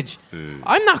Linden Village.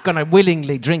 I'm not going to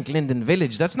willingly drink Linden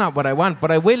Village. That's not what I want.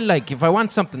 But I will, like, if I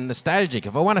want something nostalgic,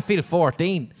 if I want to feel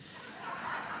 14,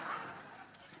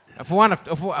 if I want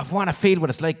to feel what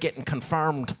it's like getting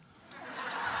confirmed,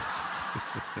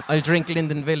 I'll drink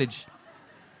Linden Village.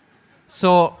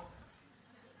 So,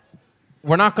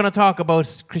 we're not going to talk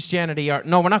about Christianity. We're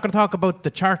not going to talk about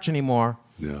the church anymore.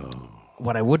 No.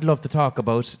 What I would love to talk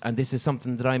about, and this is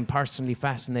something that I'm personally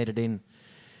fascinated in,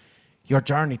 your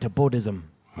journey to Buddhism.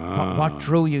 What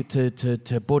drew you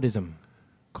to Buddhism?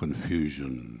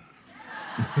 Confusion.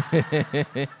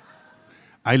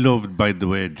 I loved, by the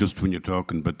way, just when you're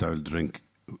talking, but I'll drink.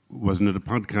 Wasn't it a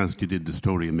podcast you did, the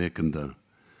story of making the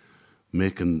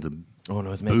Oh no,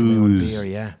 I was making my own booze? beer,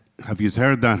 yeah. Have you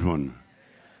heard that one?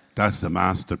 That's a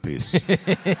masterpiece.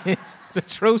 It's a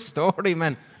true story,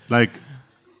 man. Like,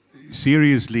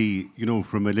 seriously, you know,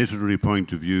 from a literary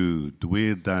point of view, the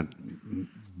way that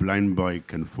Blind Boy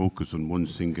can focus on one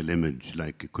single image,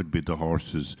 like it could be the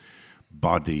horse's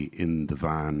body in the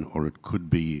van, or it could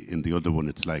be in the other one,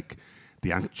 it's like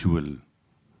the actual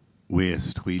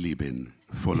waste wheelie bin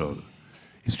full of.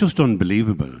 It's just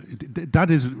unbelievable.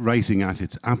 That is writing at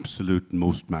its absolute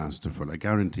most masterful, I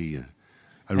guarantee you.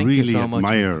 I Thank really you so much.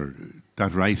 admire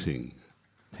that writing.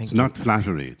 It's not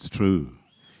flattery, it's true.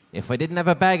 If I didn't have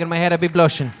a bag in my head, I'd be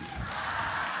blushing.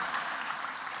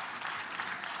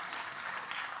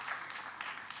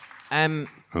 And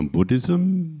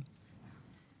Buddhism?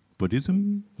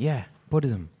 Buddhism? Yeah,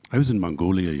 Buddhism. I was in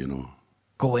Mongolia, you know.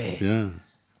 Go away. Yeah.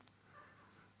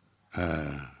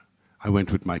 I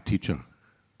went with my teacher.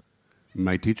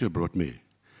 My teacher brought me.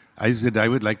 I said, I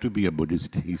would like to be a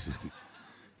Buddhist.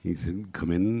 He said,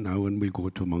 come in now and we'll go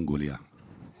to Mongolia.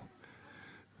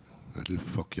 That'll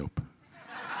fuck you up.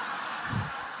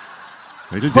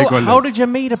 How did you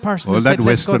meet a person all who that said,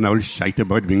 let's Western go? old shite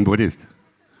about being Buddhist?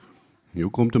 You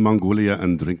come to Mongolia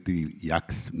and drink the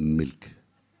yak's milk.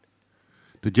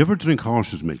 Did you ever drink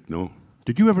horse's milk? No.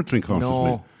 Did you ever drink horse's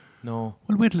milk? No.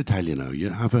 Well, wait till I tell you now. You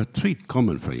have a treat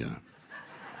coming for you.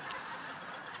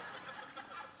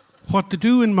 What to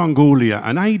do in Mongolia,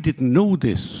 and I didn't know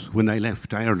this when I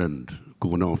left Ireland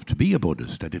going off to be a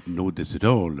Buddhist. I didn't know this at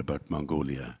all about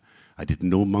Mongolia. I didn't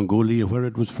know Mongolia where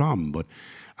it was from, but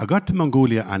I got to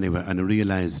Mongolia anyway, and I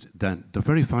realised that they're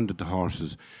very fond of the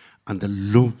horses, and they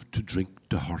love to drink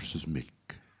the horse's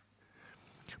milk.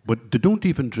 But they don't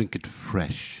even drink it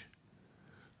fresh.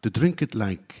 They drink it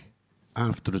like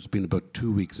after it's been about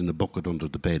 2 weeks in a bucket under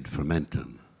the bed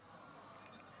fermenting.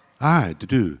 They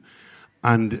do.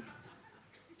 And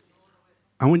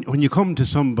when you come to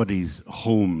somebody's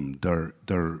home,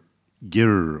 their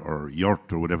gir or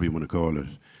yurt or whatever you want to call it,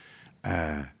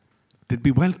 they'd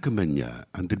be welcoming you,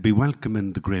 and they'd be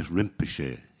welcoming the great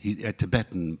Rinpoche, a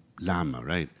Tibetan Lama,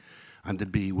 right? And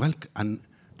they'd be and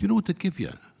do you know what they'd give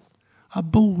you? A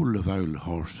bowl of old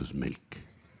horse's milk.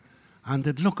 And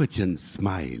they'd look at you and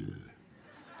smile.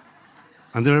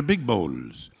 And there are big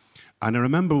bowls. And I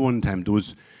remember one time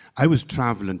I was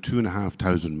travelling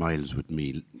 2,500 miles with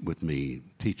me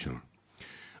teacher,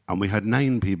 and we had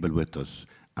 9 people with us,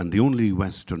 and the only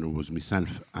Westerner was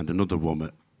myself and another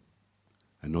woman,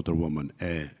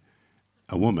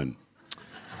 a woman.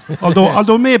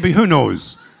 although maybe, who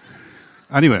knows?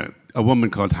 Anyway, a woman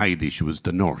called Heidi. She was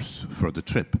the nurse for the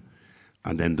trip,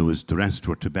 and then the rest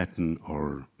were Tibetan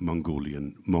or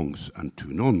Mongolian monks and 2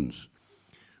 nuns.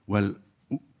 Well,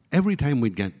 every time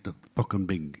we'd get the fucking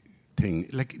big thing,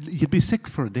 like, you'd be sick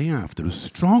for a day after. It was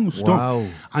strong stuff. Wow.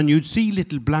 And you'd see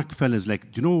little black fellas,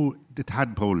 like, you know, the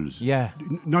tadpoles? Yeah.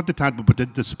 Not the tadpole,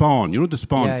 but the spawn. You know the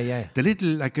spawn? Yeah. The little,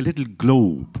 like a little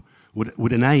globe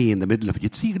with an eye in the middle of it.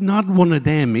 You'd see not one of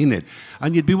them in it.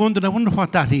 And you'd be wondering, I wonder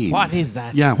what that is. What is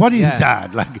that? Yeah, what is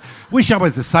that? Like, wish I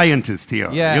was a scientist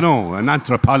here. Yeah. You know, an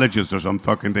anthropologist or some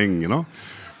fucking thing, you know?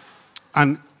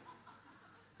 And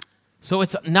So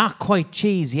it's not quite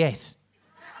cheese yet.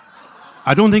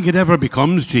 I don't think it ever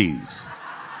becomes cheese.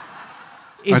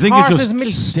 Is I think it horses just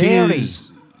milk dairy? stays.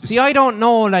 See, I don't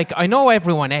know. Like, I know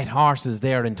everyone ate horses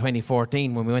there in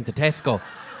 2014 when we went to Tesco,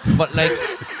 but like,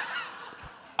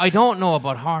 I don't know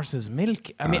about horses' milk.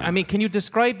 I mean, can you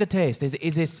describe the taste?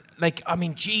 Is it like? I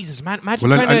mean, Jesus, man, imagine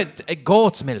Well, trying to a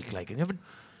goat's milk. Like, did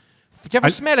you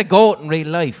ever smell a goat in real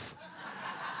life?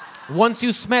 Once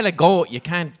you smell a goat, you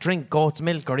can't drink goat's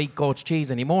milk or eat goat's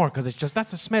cheese anymore because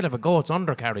that's the smell of a goat's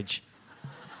undercarriage.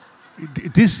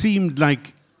 This seemed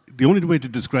like the only way to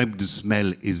describe the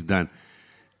smell is that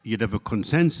you'd have a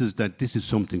consensus that this is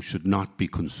something should not be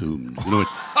consumed. You know,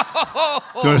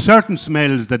 there are certain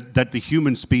smells that the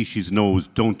human species knows,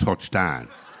 don't touch that.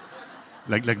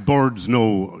 Like birds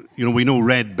know, you know, we know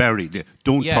red berry,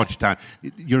 don't touch that.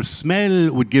 Your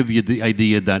smell would give you the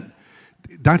idea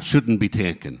that shouldn't be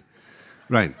taken.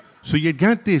 Right. So you'd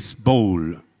get this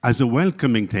bowl as a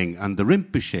welcoming thing, and the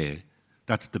Rinpoche,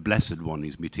 that's the blessed one,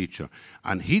 he's my teacher,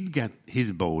 and he'd get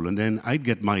his bowl, and then I'd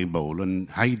get my bowl, and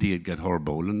Heidi'd get her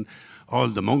bowl, and all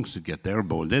the monks would get their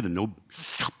bowl. They'd know,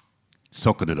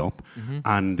 sucking it up,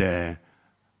 and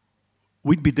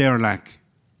we'd be there like,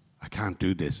 I can't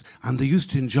do this. And they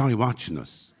used to enjoy watching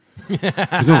us. You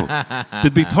know,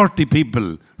 there'd be 30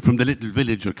 people from the little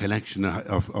village or collection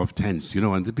of tents, you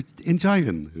know, and they'd be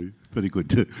enjoying. Very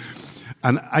good.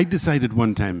 And I decided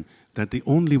one time that the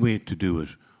only way to do it,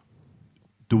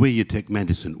 the way you take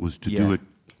medicine, was to do it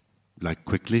like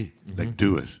quickly, like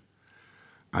do it.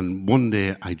 And one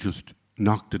day I just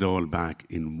knocked it all back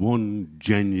in one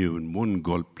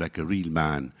gulp, like a real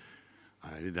man.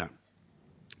 I did that.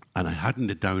 And I hadn't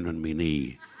it down on my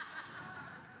knee.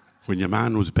 When your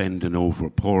man was bending over,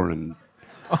 pouring.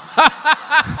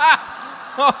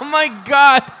 Oh my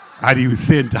God! And he was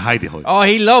saying to Heidi, oh,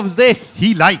 he loves this.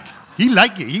 He like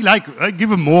it. I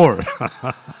give him more.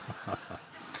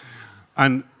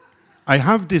 And I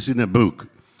have this in a book.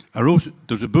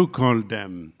 There's a book called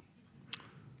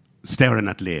Staring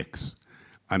at Lakes.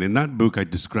 And in that book, I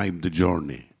described the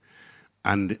journey.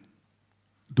 And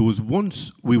there was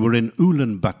once we were in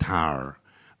Ulaanbaatar,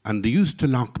 and they used to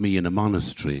lock me in a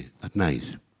monastery at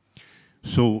night.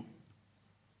 So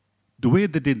the way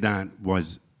they did that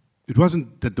was, it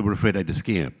wasn't that they were afraid I'd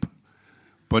escape,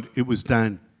 but it was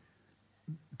that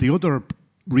the other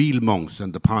real monks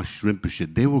and the posh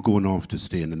Rinpoche, they were going off to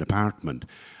stay in an apartment.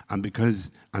 And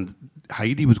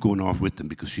Heidi was going off with them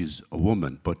because she's a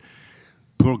woman, but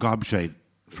poor Gobshite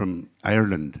from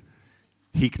Ireland,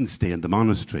 he can stay in the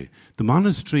monastery. The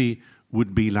monastery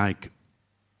would be like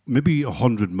maybe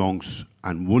 100 monks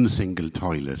and one single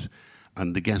toilet,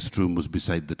 and the guest room was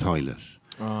beside the toilet.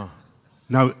 Oh.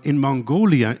 Now, in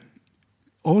Mongolia,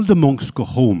 all the monks go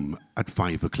home at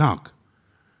 5 o'clock,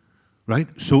 right?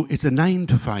 So it's a 9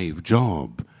 to 5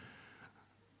 job.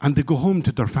 And they go home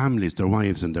to their families, their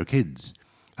wives and their kids.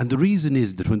 And the reason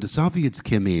is that when the Soviets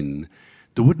came in,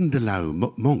 they wouldn't allow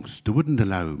monks, they wouldn't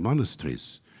allow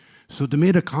monasteries. So they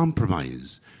made a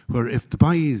compromise where if the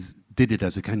boys did it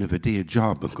as a kind of a day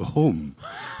job and go home,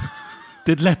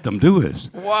 they'd let them do it.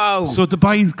 Wow. So the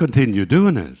boys continue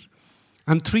doing it.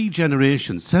 And 3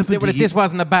 generations, 70 this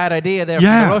wasn't a bad idea there from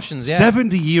the Russians,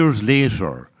 70 years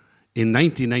later, in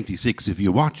 1996, if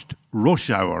you watched Rush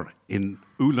Hour in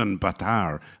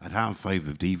Ulaanbaatar at 5:30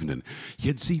 of the evening,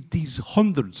 you'd see these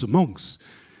hundreds of monks,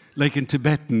 like in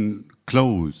Tibetan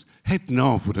clothes, heading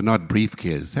off with an odd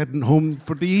briefcase, heading home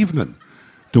for the evening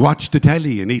to watch the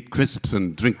telly and eat crisps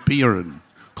and drink beer and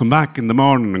come back in the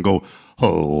morning and go,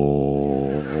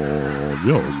 oh,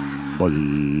 yum,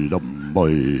 boy, dum,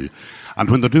 boy. And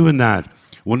when they're doing that,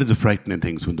 one of the frightening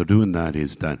things when they're doing that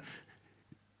is that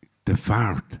they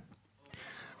fart.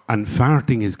 And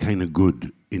farting is kind of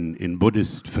good in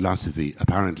Buddhist philosophy,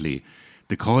 apparently,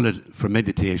 They call it for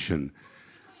meditation.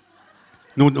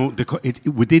 No,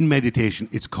 within meditation,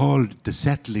 it's called the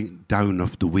settling down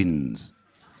of the winds.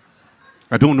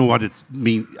 I don't know what it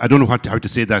means. I don't know how to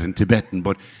say that in Tibetan,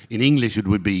 but in English it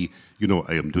would be,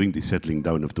 I am doing the settling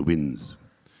down of the winds.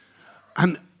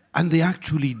 And they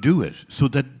actually do it so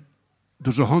that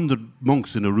there's 100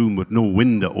 monks in a room with no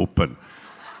window open.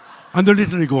 And they're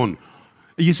literally going,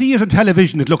 you see it on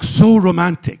television, it looks so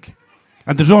romantic.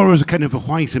 And there's always a kind of a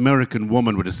white American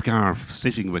woman with a scarf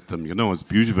sitting with them, it's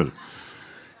beautiful.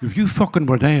 If you fucking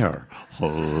were there,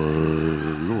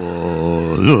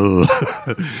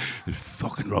 it's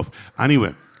fucking rough.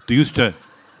 Anyway,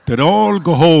 they'd all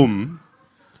go home,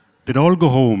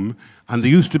 and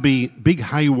there used to be big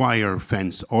high wire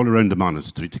fence all around the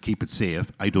monastery to keep it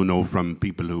safe. I don't know, from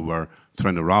people who were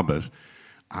trying to rob it,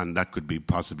 and that could be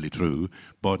possibly true,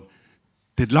 but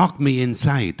they'd lock me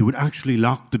inside. They would actually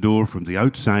lock the door from the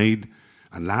outside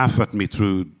and laugh at me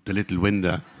through the little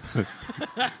window.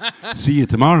 See you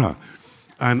tomorrow.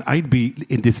 And I'd be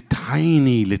in this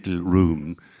tiny little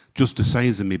room, just the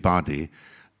size of my body,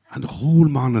 and the whole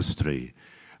monastery,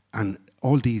 and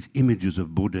all these images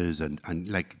of Buddhas and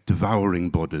like devouring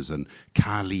Buddhas and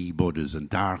Kali Buddhas and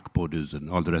dark Buddhas and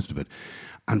all the rest of it.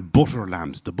 And butter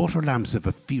lamps. The butter lamps have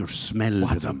a fierce smell to them.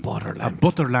 What's a butter lamp? A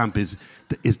butter lamp is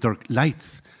their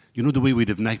lights. You know the way we'd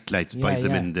have night lights, buy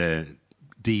them in the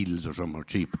deals or somewhere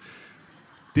cheap.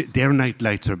 Their night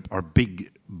lights are big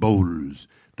bowls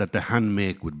that they hand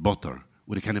make with butter.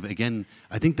 With a kind of, again,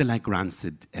 I think they like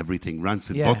rancid everything.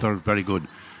 Rancid butter, very good.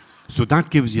 So that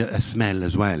gives you a smell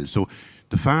as well. So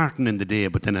the farting in the day,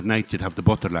 but then at night you'd have the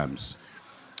butter lamps.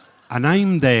 And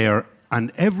I'm there,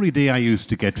 and every day I used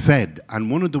to get fed. And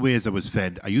one of the ways I was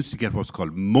fed, I used to get what's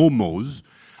called momos.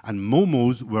 And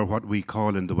momos were what we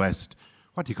call in the West,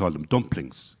 what do you call them?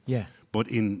 Dumplings. Yeah. But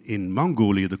in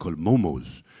Mongolia, they're called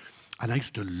momos. And I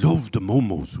used to love the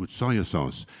momos with soya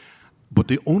sauce. But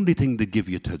the only thing they give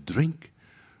you to drink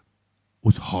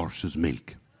was horse's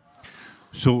milk.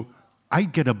 So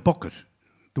I'd get a bucket.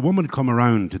 The woman would come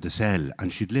around to the cell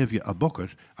and she'd leave you a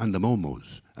bucket and the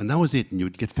momos. And that was it, and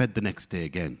you'd get fed the next day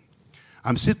again.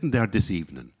 I'm sitting there this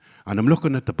evening and I'm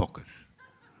looking at the bucket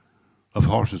of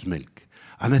horse's milk.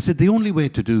 And I said, the only way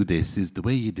to do this is the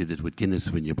way you did it with Guinness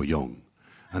when you were young.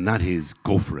 And that is,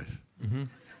 go for it. Mm-hmm.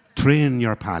 Train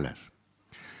your palate.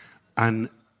 And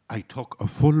I took a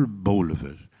full bowl of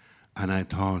it, and I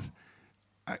thought,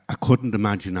 I couldn't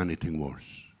imagine anything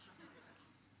worse.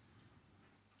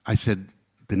 I said,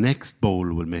 the next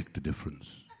bowl will make the difference.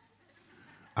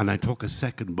 And I took a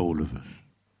second bowl of it.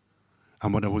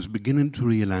 And what I was beginning to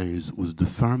realize was the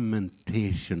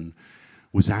fermentation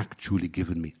was actually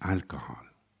giving me alcohol.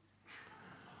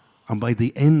 And by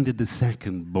the end of the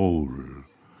second bowl,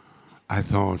 I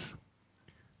thought,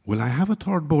 will I have a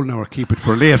third bowl now or keep it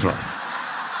for later?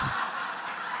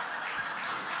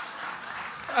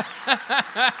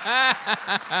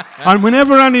 And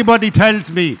whenever anybody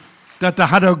tells me that they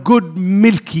had a good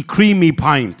milky, creamy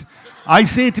pint, I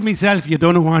say to myself, you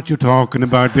don't know what you're talking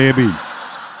about, baby.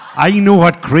 I know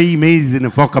what cream is in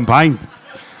a fucking pint.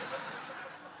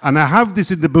 And I have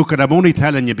this in the book, and I'm only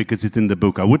telling you because it's in the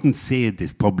book. I wouldn't say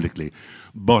this publicly,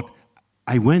 but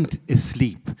I went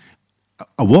asleep.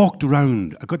 I walked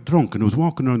around, I got drunk, and I was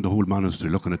walking around the whole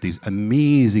monastery looking at these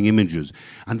amazing images.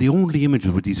 And the only images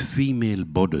were these female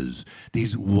Buddhas,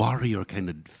 these warrior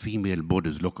kind of female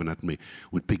Buddhas looking at me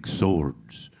with big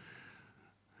swords.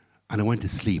 And I went to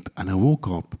sleep, and I woke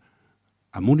up.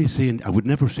 I'm only saying, I would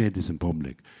never say this in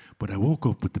public, but I woke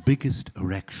up with the biggest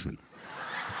erection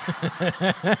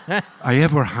I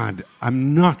ever had.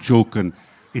 I'm not joking.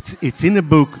 It's in a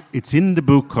book. It's in the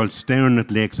book called Staring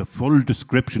at Lakes, a full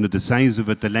description of the size of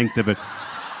it, the length of it,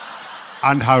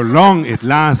 and how long it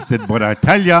lasted. But I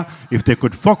tell you, if they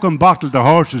could fucking bottle the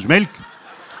horse's milk,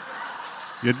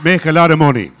 you'd make a lot of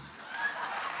money.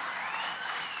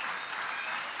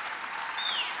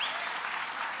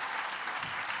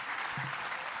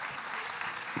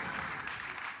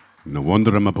 No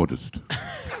wonder I'm a Buddhist.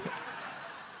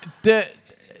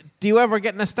 Do you ever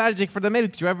get nostalgic for the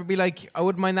milk? Do you ever be like, I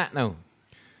wouldn't mind that now?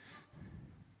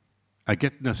 I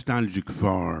get nostalgic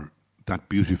for that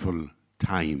beautiful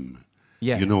time.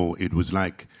 Yeah. You know, it was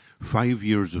like 5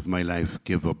 years of my life,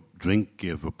 gave up drink,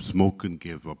 gave up smoking,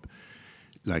 gave up,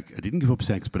 like, I didn't give up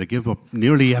sex, but I gave up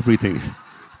nearly everything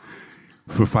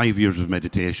for 5 years of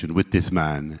meditation with this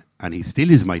man. And he still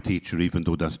is my teacher, even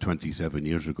though that's 27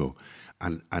 years ago.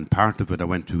 And part of it, I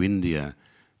went to India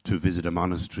to visit a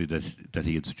monastery that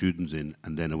he had students in,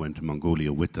 and then I went to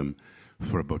Mongolia with them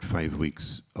for about 5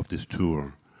 weeks of this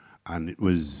tour. And it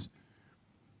was,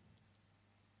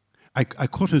 I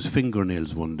cut his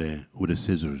fingernails one day with a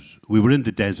scissors. We were in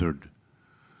the desert,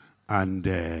 and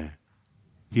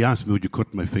he asked me, would you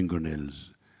cut my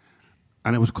fingernails?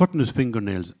 And I was cutting his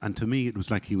fingernails, and to me it was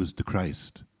like he was the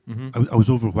Christ. I was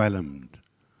overwhelmed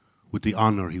with the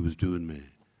honor he was doing me.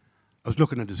 I was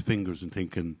looking at his fingers and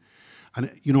thinking, and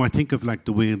I think of like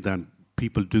the way that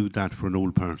people do that for an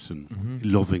old person,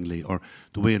 lovingly, or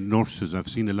the way nurses. I've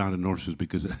seen a lot of nurses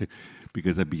because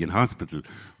I'd be in hospital,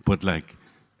 but like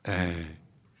the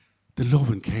love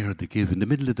and care they give in the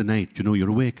middle of the night. You're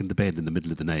awake in the bed in the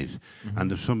middle of the night, and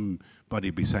there's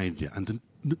somebody beside you, and the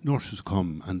nurses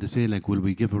come and they say like, "Will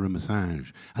we give her a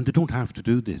massage?" And they don't have to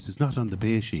do this; it's not on the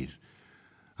pay sheet.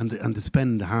 And they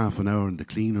spend half an hour and they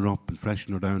clean her up and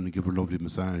freshen her down and give her a lovely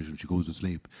massage, and she goes to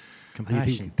sleep. Compassion.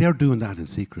 And you think they're doing that in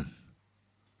secret.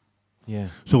 Yeah.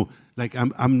 So, like,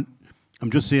 I'm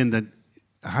just saying that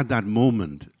I had that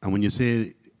moment, and when you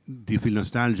say, do you feel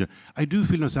nostalgia? I do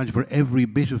feel nostalgia for every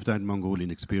bit of that Mongolian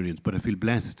experience, but I feel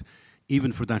blessed,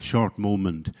 even for that short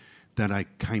moment, that I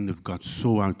kind of got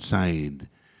so outside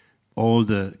all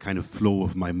the kind of flow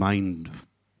of my mind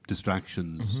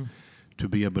distractions to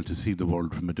be able to see the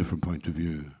world from a different point of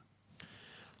view.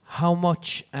 How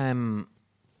much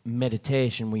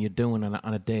meditation were you doing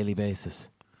on a daily basis?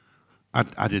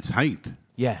 At its height?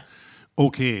 Yeah.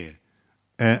 Okay.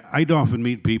 I'd often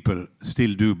meet people,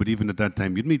 still do, but even at that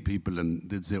time, you'd meet people and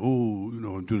they'd say,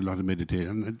 I'm doing a lot of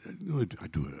meditation. And I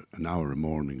do an hour a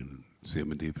morning, and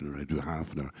same in the evening, or I do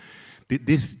half an hour.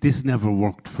 This never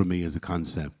worked for me as a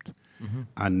concept.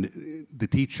 And the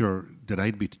teacher that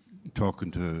I'd be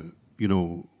talking to,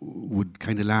 would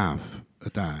kind of laugh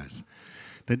at that.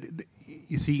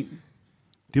 You see,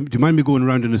 do you mind me going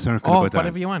around in a circle about that?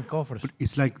 Whatever you want, go for it. But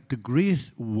it's like the great,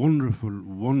 wonderful,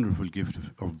 wonderful gift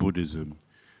of Buddhism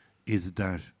is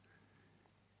that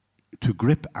to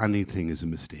grip anything is a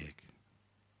mistake.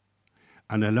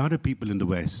 And a lot of people in the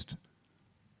West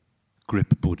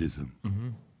grip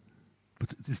Buddhism.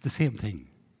 But it's the same thing.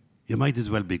 You might as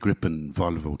well be gripping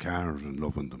Volvo cars and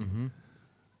loving them.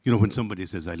 When somebody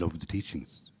says, I love the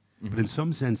teachings. But in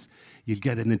some sense, you'll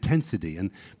get an intensity.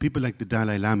 And people like the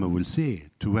Dalai Lama will say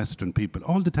to Western people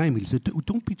all the time, he'll say,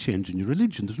 don't be changing your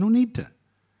religion. There's no need to.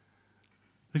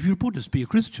 If you're Buddhist, be a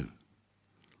Christian.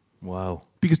 Wow.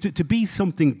 Because to be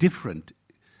something different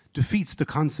defeats the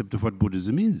concept of what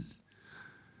Buddhism is.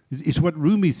 It's what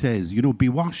Rumi says, be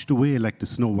washed away like the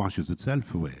snow washes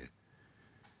itself away.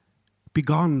 Be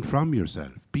gone from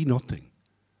yourself. Be nothing.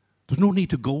 There's no need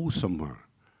to go somewhere.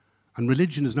 And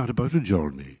religion is not about a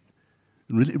journey.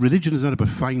 Religion is not about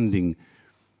finding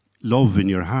love in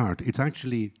your heart. It's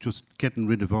actually just getting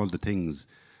rid of all the things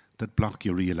that block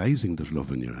you realizing there's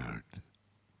love in your heart.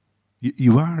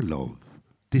 You are love.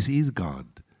 This is God.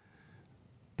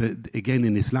 Again,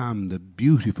 in Islam, the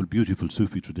beautiful, beautiful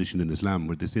Sufi tradition in Islam,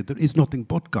 where they say there is nothing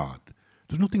but God.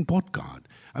 There's nothing but God.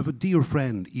 I have a dear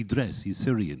friend, Idris, he's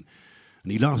Syrian,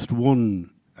 and he lost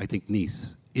one, I think,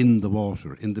 niece in the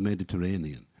water, in the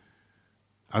Mediterranean,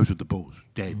 out of the boat,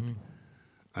 dead.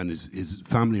 And his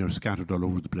family are scattered all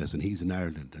over the place, and he's in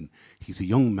Ireland, and he's a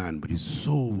young man, but he's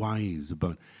so wise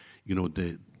about,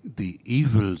 the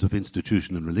evils of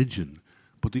institutional religion,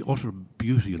 but the utter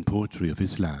beauty and poetry of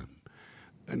Islam.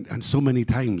 And so many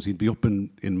times he'd be up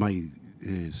in my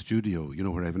studio,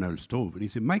 where I have an old stove, and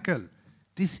he'd say, Michael,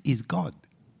 this is God.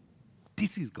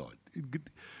 This is God.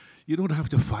 You don't have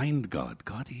to find God.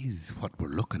 God is what we're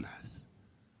looking at.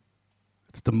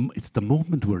 It's the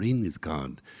moment we're in is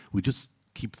God. We just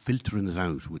keep filtering it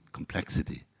out with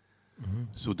complexity.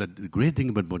 So that the great thing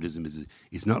about Buddhism is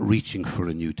it's not reaching for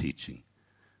a new teaching.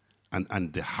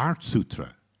 And the Heart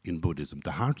Sutra in Buddhism,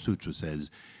 the Heart Sutra says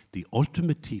the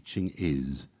ultimate teaching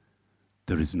is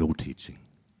there is no teaching.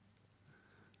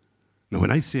 Now,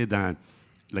 when I say that,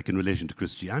 like in relation to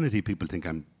Christianity, people think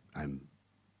I'm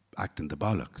acting the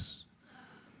bollocks.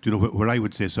 Do you know, where I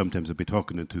would say sometimes I'd be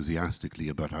talking enthusiastically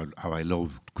about how I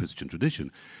love Christian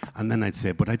tradition, and then I'd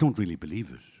say, but I don't really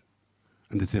believe it.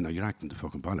 And they'd say, no, you're acting the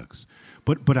fucking bollocks.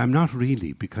 But I'm not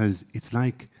really, because it's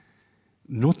like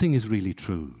nothing is really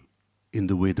true in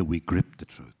the way that we grip the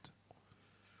truth.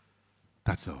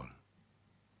 That's all.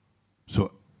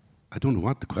 So I don't know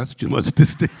what the question was at this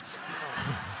stage.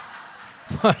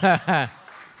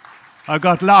 I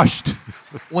got lost.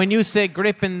 When you say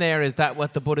grip in there, is that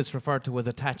what the Buddhists refer to as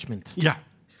attachment? Yeah.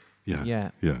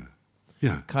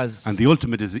 'Cause and the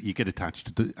ultimate is that you get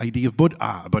attached to the idea of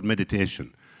about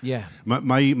meditation. Yeah.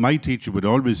 My teacher would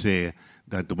always say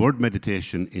that the word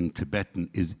meditation in Tibetan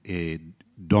is a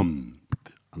dum.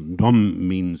 And dum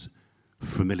means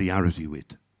familiarity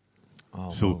with.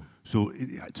 So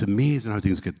it's amazing how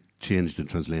things get changed in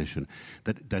translation.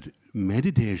 That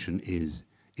meditation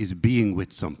is being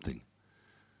with something.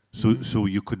 So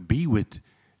you could be with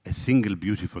a single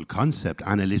beautiful concept,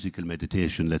 analytical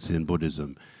meditation, let's say in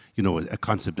Buddhism, a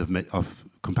concept of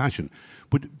compassion,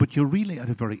 but you're really at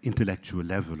a very intellectual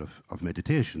level of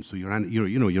meditation. So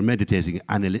you're meditating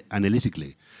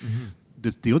analytically.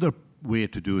 The other way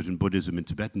to do it in Buddhism, in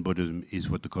Tibetan Buddhism, is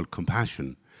what they call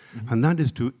compassion, and that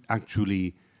is to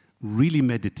actually really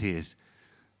meditate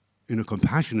in a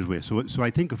compassionate way. So I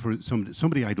think for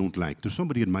somebody I don't like, there's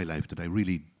somebody in my life that I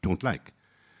really don't like.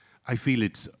 I feel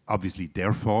it's obviously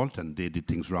their fault and they did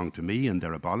things wrong to me and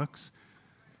they're a bollocks.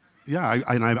 Yeah,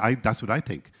 I that's what I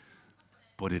think.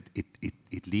 But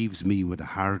it leaves me with a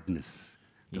hardness,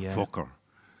 the fucker.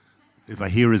 If I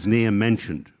hear his name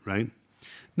mentioned, right?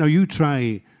 Now you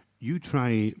try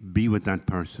be with that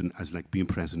person as like being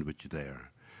present with you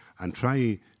there, and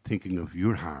try thinking of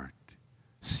your heart,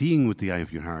 seeing with the eye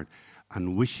of your heart,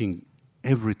 and wishing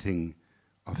everything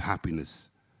of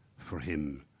happiness for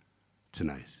him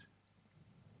tonight.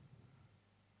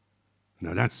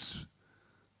 Now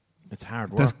it's hard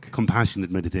work. That's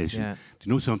compassionate meditation. Yeah. Do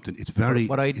you know something? It's very,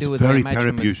 what I do it's is very I imagine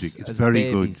them therapeutic. as It's very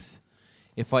babies.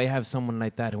 If I have someone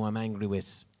like that who I'm angry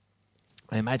with,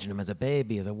 I imagine him as a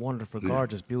baby, as a wonderful,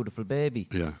 gorgeous, beautiful baby.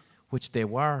 Yeah. Which they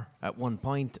were at one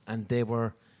point, and they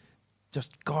were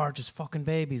just gorgeous fucking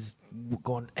babies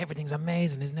going, everything's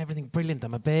amazing, isn't everything brilliant?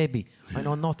 I'm a baby. I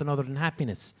know nothing other than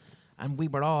happiness. And we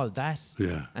were all that.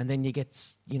 Yeah. And then you get,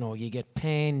 you get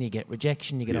pain, you get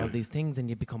rejection, you get all these things, and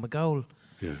you become a ghoul.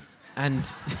 Yeah. And,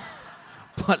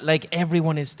 but like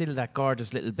everyone is still that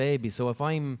gorgeous little baby. So if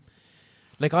I'm,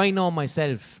 like I know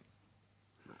myself,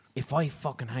 if I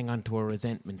fucking hang on to a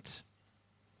resentment,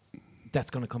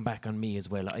 that's going to come back on me as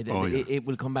well. It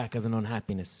will come back as an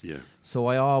unhappiness. Yeah. So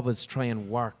I always try and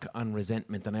work on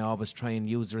resentment, and I always try and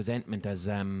use resentment as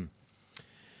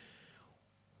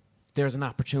there's an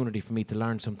opportunity for me to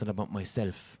learn something about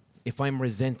myself. If I'm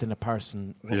resenting a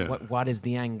person, what is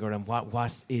the anger, and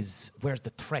where's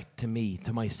the threat to me,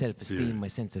 to my self-esteem, my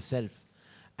sense of self?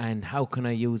 And how can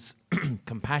I use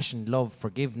compassion, love,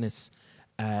 forgiveness,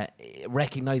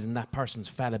 recognizing that person's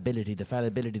fallibility, the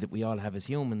fallibility that we all have as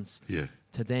humans,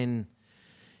 to then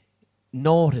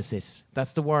notice it.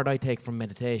 That's the word I take from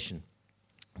meditation.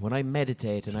 When I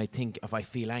meditate and I think, if I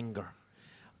feel anger,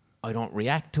 I don't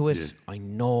react to it. Yeah. I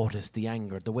notice the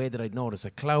anger, the way that I'd notice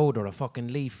a cloud or a fucking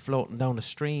leaf floating down a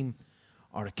stream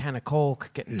or a can of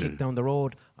Coke getting kicked down the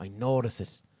road. I notice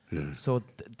it. Yeah. So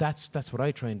that's what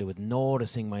I try and do with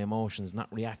noticing my emotions, not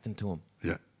reacting to them.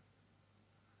 Yeah.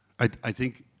 I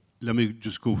think, let me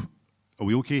just go, are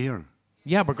we okay here?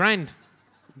 Yeah, we're grand.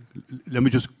 Let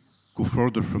me just go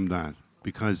further from that,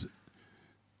 because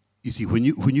you see, when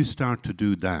you start to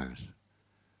do that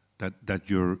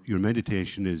your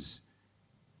meditation is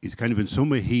kind of in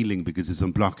some way healing because it's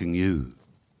unblocking you,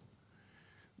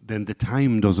 then the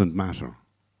time doesn't matter.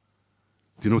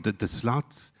 You know, the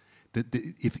slots,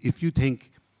 if you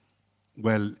think,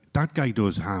 well, that guy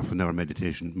does half an hour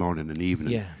meditation morning and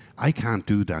evening, I can't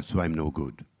do that, so I'm no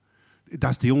good.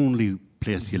 That's the only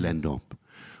place you'll end up.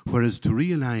 Whereas to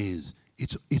realize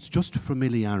it's just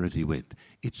familiarity with,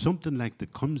 it's something like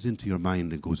that comes into your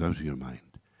mind and goes out of your mind.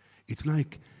 It's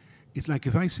like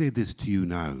if I say this to you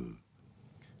now,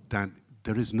 that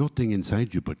there is nothing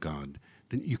inside you but God,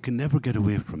 then you can never get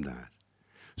away from that.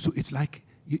 So it's like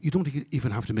you don't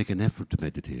even have to make an effort to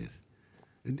meditate.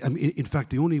 I mean, in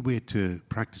fact, the only way to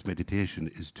practice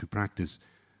meditation is to practice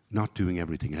not doing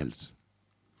everything else.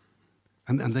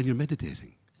 And then you're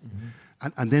meditating. Mm-hmm.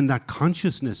 And then that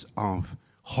consciousness of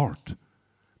hurt,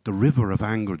 the river of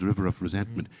anger, the river of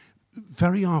resentment,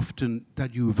 very often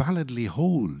that you validly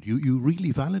hold, you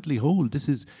really validly hold, this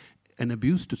is an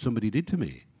abuse that somebody did to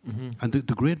me. Mm-hmm. And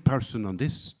the great person on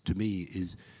this, to me,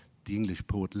 is the English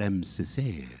poet Lemn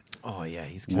Sissay. Oh, yeah,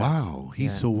 he's class. Wow,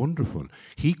 he's so wonderful.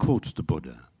 He quotes the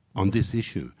Buddha on this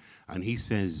issue, and he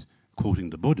says, quoting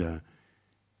the Buddha,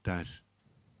 that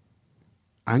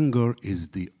anger is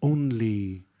the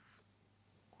only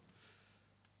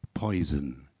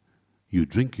poison you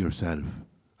drink yourself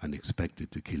and expect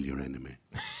it to kill your enemy.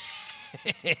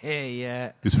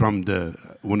 Yeah. It's from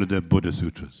one of the Buddha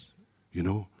Sutras, you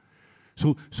know.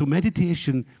 So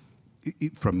meditation,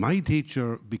 from my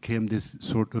teacher, became this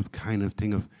sort of kind of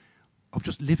thing of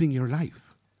just living your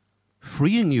life,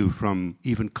 freeing you from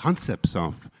even concepts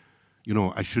of, you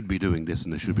know, I should be doing this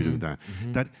and I should be doing that.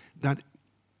 Mm-hmm. That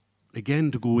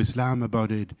again, to go Islam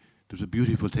about it, there's a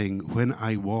beautiful thing. When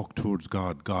I walk towards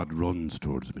God, God runs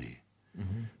towards me.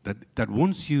 Mm-hmm. That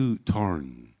once you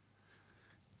turn,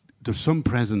 there's some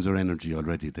presence or energy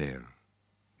already there.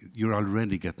 You're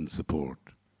already getting support.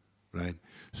 right?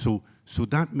 So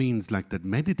that means like that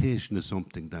meditation is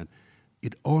something that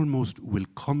it almost will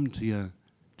come to you,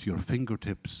 to your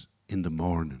fingertips in the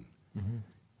morning.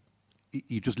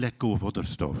 You just let go of other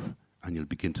stuff and you'll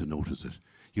begin to notice it.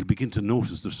 You'll begin to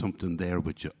notice there's something there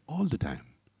with you all the time.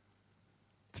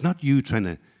 It's not you trying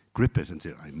to grip it and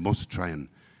say, I must try and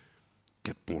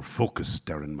get more focused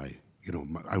there in my,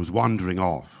 I was wandering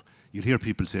off. You'll hear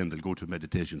people saying they'll go to a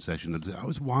meditation session and say, I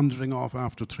was wandering off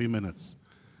after 3 minutes.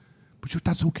 But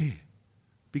that's okay.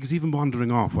 Because even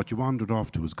wandering off, what you wandered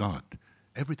off to is God.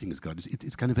 Everything is God.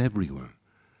 It's kind of everywhere.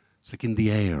 It's like in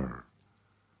the air.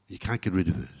 You can't get rid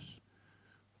of it.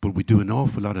 But we do an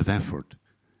awful lot of effort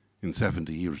in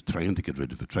 70 years trying to get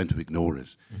rid of it, trying to ignore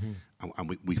it.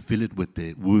 And we fill it with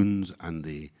the wounds and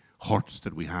the hurts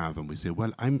that we have, and we say,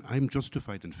 well, I'm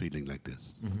justified in feeling like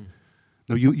this.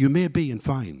 Now, you may be and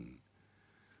fine,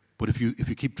 but if you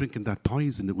keep drinking that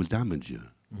poison, it will damage you.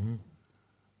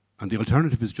 And the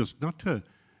alternative is just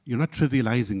you're not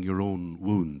trivializing your own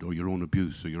wound or your own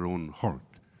abuse or your own hurt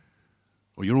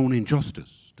or your own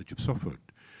injustice that you've suffered,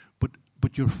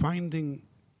 but you're finding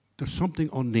there's something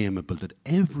unnameable that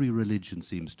every religion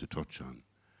seems to touch on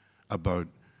about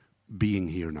being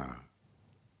here now.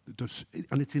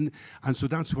 And so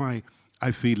that's why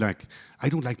I feel like I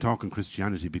don't like talking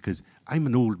Christianity, because I'm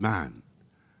an old man,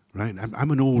 right? I'm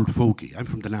an old fogey. I'm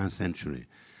from the last century.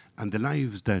 And the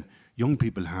lives that young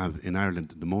people have in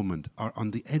Ireland at the moment are on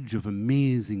the edge of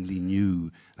amazingly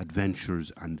new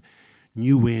adventures and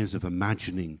new ways of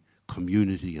imagining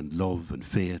community and love and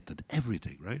faith and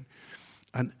everything, right?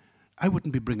 And I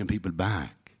wouldn't be bringing people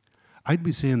back. I'd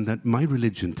be saying that my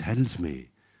religion tells me,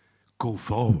 go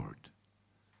forward.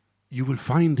 You will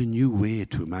find a new way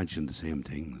to imagine the same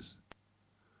things,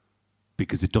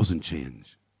 because it doesn't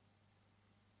change.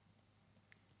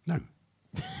 No.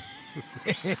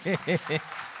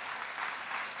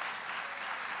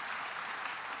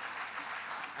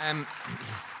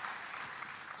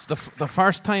 So the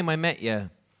first time I met you,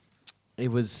 it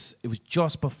was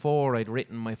just before I'd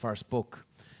written my first book,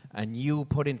 and you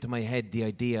put into my head the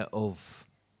idea of,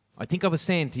 I think I was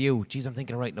saying to you, geez, I'm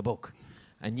thinking of writing a book,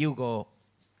 and you go,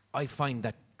 I find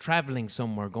that traveling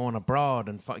somewhere, going abroad,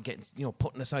 and getting,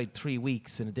 putting aside 3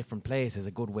 weeks in a different place is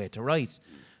a good way to write.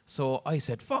 So I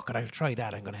said, fuck it, I'll try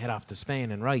that. I'm going to head off to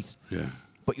Spain and write. Yeah.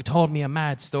 But you told me a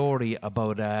mad story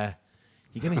about,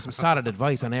 you gave me some solid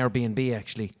advice on Airbnb,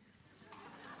 actually.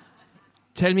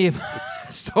 Tell me a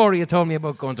story you told me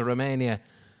about going to Romania.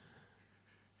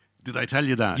 Did I tell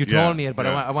you that? You told me it, but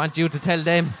I want you to tell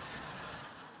them.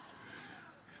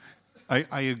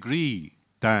 I agree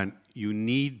that you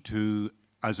need to,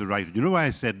 as a writer, you know why I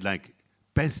said, like,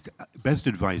 best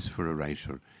advice for a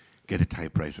writer, get a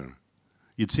typewriter.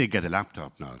 You'd say get a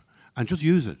laptop now, and just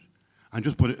use it, and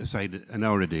just put it aside an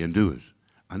hour a day and do it,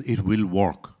 and it will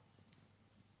work.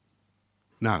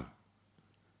 Now,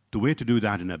 the way to do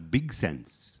that in a big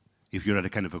sense, if you're at a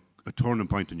kind of a turning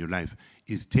point in your life,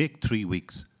 is take 3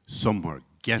 weeks somewhere,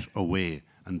 get away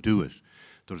and do it.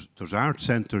 There's art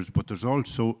centres, but there's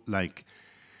also, like,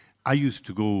 I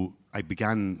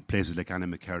began places like Anna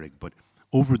McCarrick, but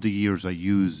over the years I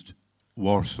used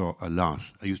Warsaw a lot.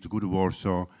 I used to go to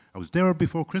Warsaw. I was there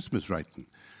before Christmas writing.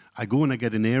 I go and I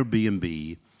get an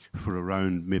Airbnb for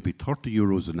around maybe 30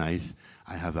 euros a night.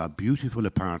 I have a beautiful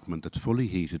apartment that's fully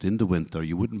heated in the winter.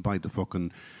 You wouldn't buy the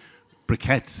fucking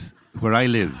briquettes where I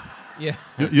live. Yeah.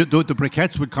 The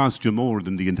briquettes would cost you more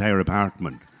than the entire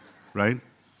apartment, right?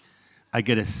 I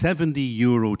get a 70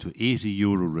 euro to 80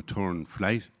 euro return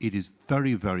flight. It is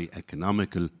very, very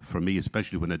economical for me,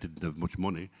 especially when I didn't have much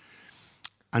money.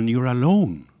 And you're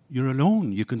alone. You're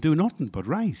alone. You can do nothing but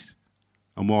write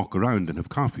and walk around and have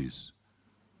coffees.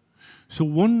 So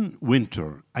one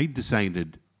winter, I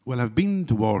decided, well, I've been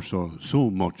to Warsaw so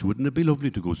much, wouldn't it be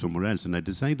lovely to go somewhere else? And I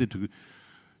decided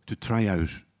to try out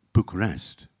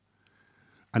Bucharest.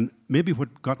 And maybe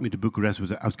what got me to Bucharest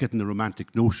was I was getting a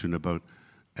romantic notion about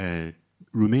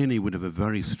Romania would have a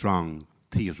very strong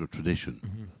theatre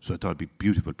tradition. So I thought it'd be a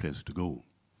beautiful place to go.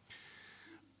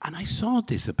 And I saw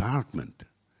this apartment,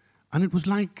 and it was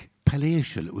like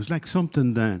palatial. It was like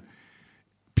something that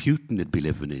Putin would be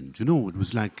living in. Do you know? It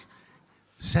was like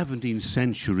 17th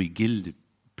century gilded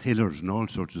pillars and all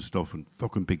sorts of stuff and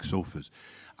fucking big sofas.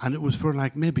 And it was for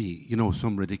like maybe,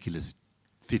 some ridiculous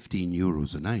 15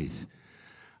 euros a night.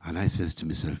 And I says to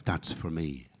myself, that's for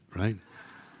me, right?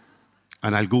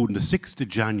 And I'll go on the 6th of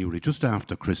January, just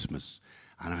after Christmas,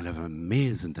 and I'll have an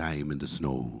amazing time in the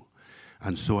snow.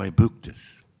 And so I booked it.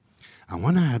 And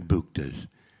when I had booked it,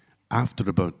 after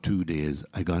about 2 days,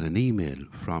 I got an email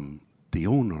from the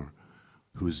owner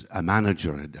who's a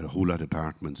manager at a whole lot of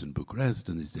apartments in Bucharest,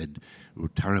 and he said, "We're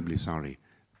terribly sorry,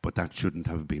 but that shouldn't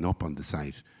have been up on the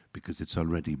site because it's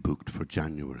already booked for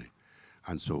January.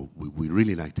 And so we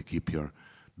really like to keep your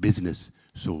business,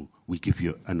 so we'll give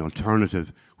you an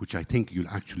alternative, which I think you'll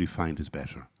actually find is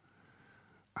better."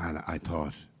 And I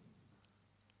thought,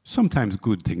 sometimes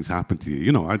good things happen to you,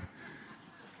 you know.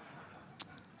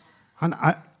 And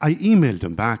I emailed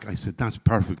him back. I said, "That's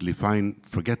perfectly fine.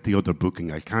 Forget the other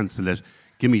booking. I'll cancel it.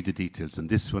 Give me the details on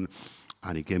this one."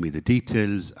 And he gave me the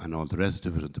details and all the rest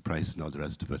of it, and the price and all the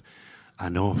rest of it.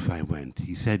 And off I went.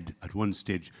 He said at one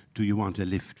stage, "Do you want a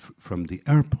lift from the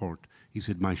airport?" He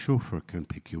said, "My chauffeur can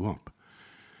pick you up."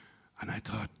 And I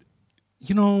thought,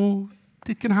 you know,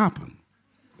 it can happen.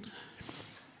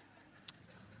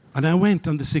 And I went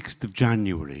on the 6th of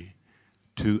January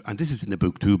to, and this is in the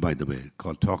book too, by the way,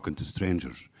 called Talking to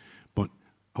Strangers. But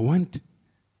I went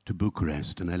to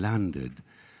Bucharest and I landed,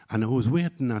 and I was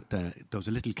waiting at there was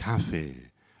a little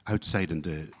cafe outside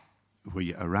where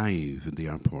you arrive in the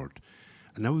airport.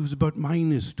 And now it was about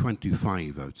minus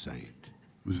 25 outside.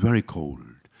 It was very cold.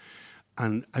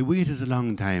 And I waited a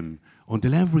long time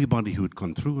until everybody who had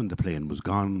gone through on the plane was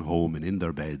gone home and in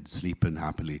their beds, sleeping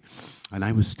happily. And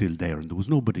I was still there, and there was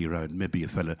nobody around, maybe a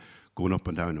fella going up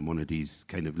and down on one of these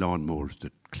kind of lawnmowers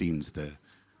that cleans the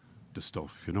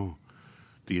stuff, you know,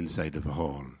 the inside of a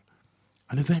hall.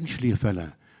 And eventually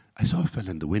I saw a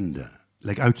fella in the window,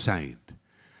 like outside.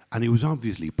 And he was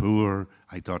obviously poor.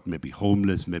 I thought maybe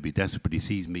homeless, maybe desperate. He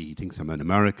sees me, he thinks I'm an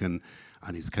American,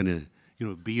 and he's kind of, you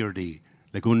know, beardy,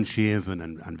 like unshaven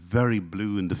and very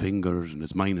blue in the fingers, and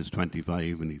it's minus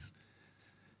 25, and he's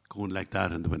going like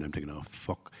that in the window. I'm thinking, oh,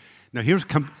 fuck. Now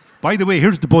by the way,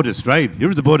 here's the Buddhist, right?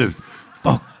 Here's the Buddhist.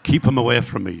 Fuck, keep him away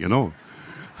from me, you know.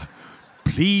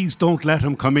 Please don't let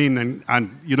him come in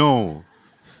and you know.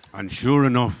 And sure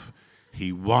enough,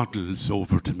 he waddles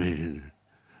over to me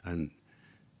and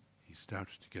he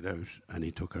starts to get out, and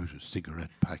he took out a cigarette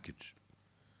package.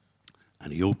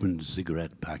 And he opened the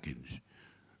cigarette package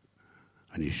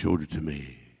and he showed it to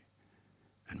me.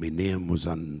 And my name was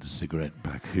on the cigarette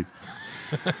package.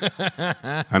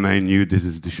 And I knew this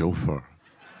is the chauffeur.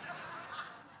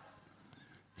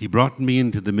 He brought me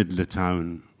into the middle of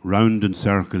town, round in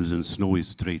circles in snowy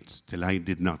streets, till I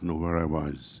did not know where I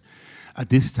was. At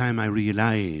this time I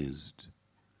realised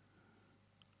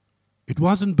it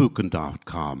wasn't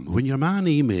Booking.com. When your man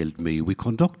emailed me, we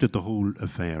conducted the whole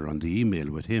affair on the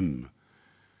email with him.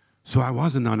 So I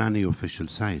wasn't on any official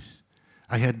site.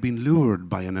 I had been lured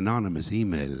by an anonymous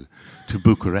email to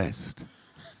Bucharest.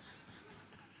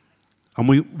 And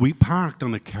we parked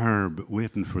on a curb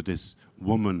waiting for this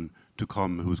woman to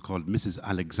come who was called Mrs.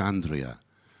 Alexandria.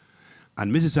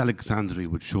 And Mrs. Alexandria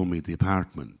would show me the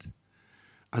apartment.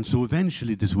 And so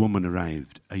eventually this woman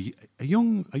arrived, a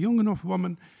young enough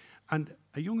woman, and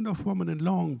a young enough woman in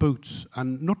long boots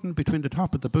and nothing between the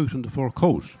top of the boot and the fur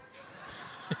coat.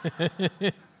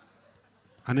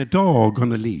 And a dog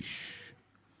on a leash.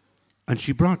 And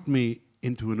she brought me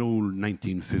into an old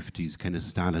 1950s kind of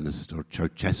Stalinist or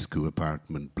Ceausescu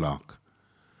apartment block.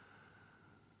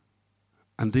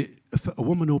 And a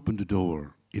woman opened the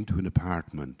door into an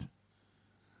apartment.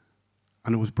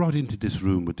 And I was brought into this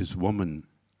room with this woman,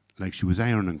 like she was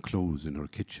ironing clothes in her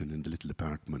kitchen in the little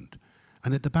apartment.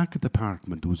 And at the back of the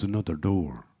apartment, there was another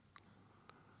door.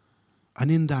 And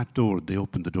in that door, they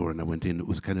opened the door and I went in. It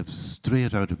was kind of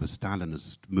straight out of a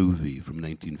Stalinist movie from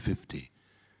 1950.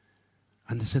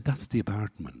 And they said, "That's the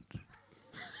apartment."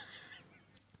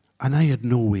 And I had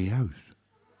no way out.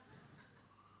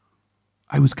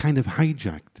 I was kind of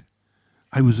hijacked.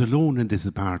 I was alone in this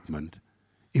apartment.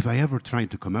 If I ever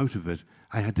tried to come out of it,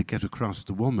 I had to get across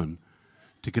the woman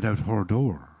to get out her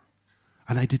door.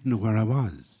 And I didn't know where I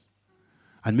was.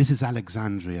 And Mrs.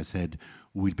 Alexandria said,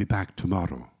 "We'll be back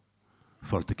tomorrow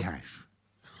for the cash."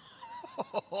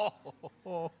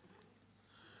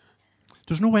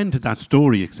 There's no end to that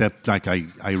story except like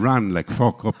I ran like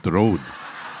fuck up the road.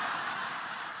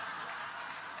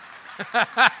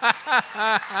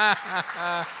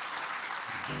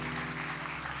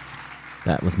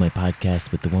 That was my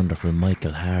podcast with the wonderful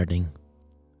Michael Harding.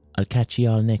 I'll catch you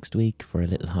all next week for a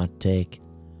little hot take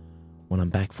when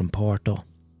I'm back from Porto.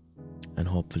 And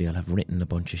hopefully I'll have written a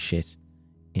bunch of shit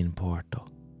in Porto.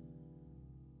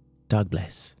 God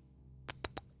bless.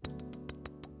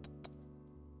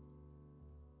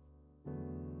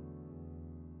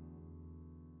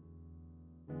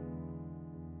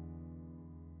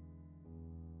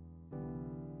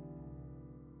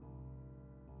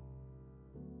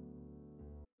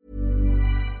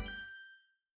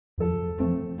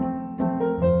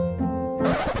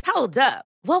 Hold up.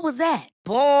 What was that?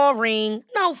 Boring.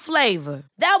 No flavor.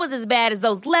 That was as bad as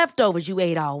those leftovers you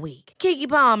ate all week. Keke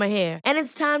Palmer here, and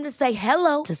it's time to say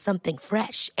hello to something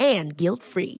fresh and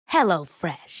guilt-free. Hello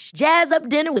Fresh. Jazz up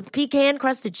dinner with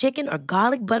pecan-crusted chicken or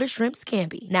garlic butter shrimp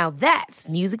scampi. Now that's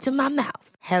music to my mouth.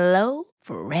 Hello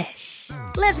Fresh.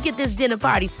 Let's get this dinner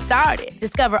party started.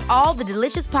 Discover all the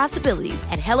delicious possibilities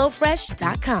at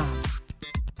hellofresh.com.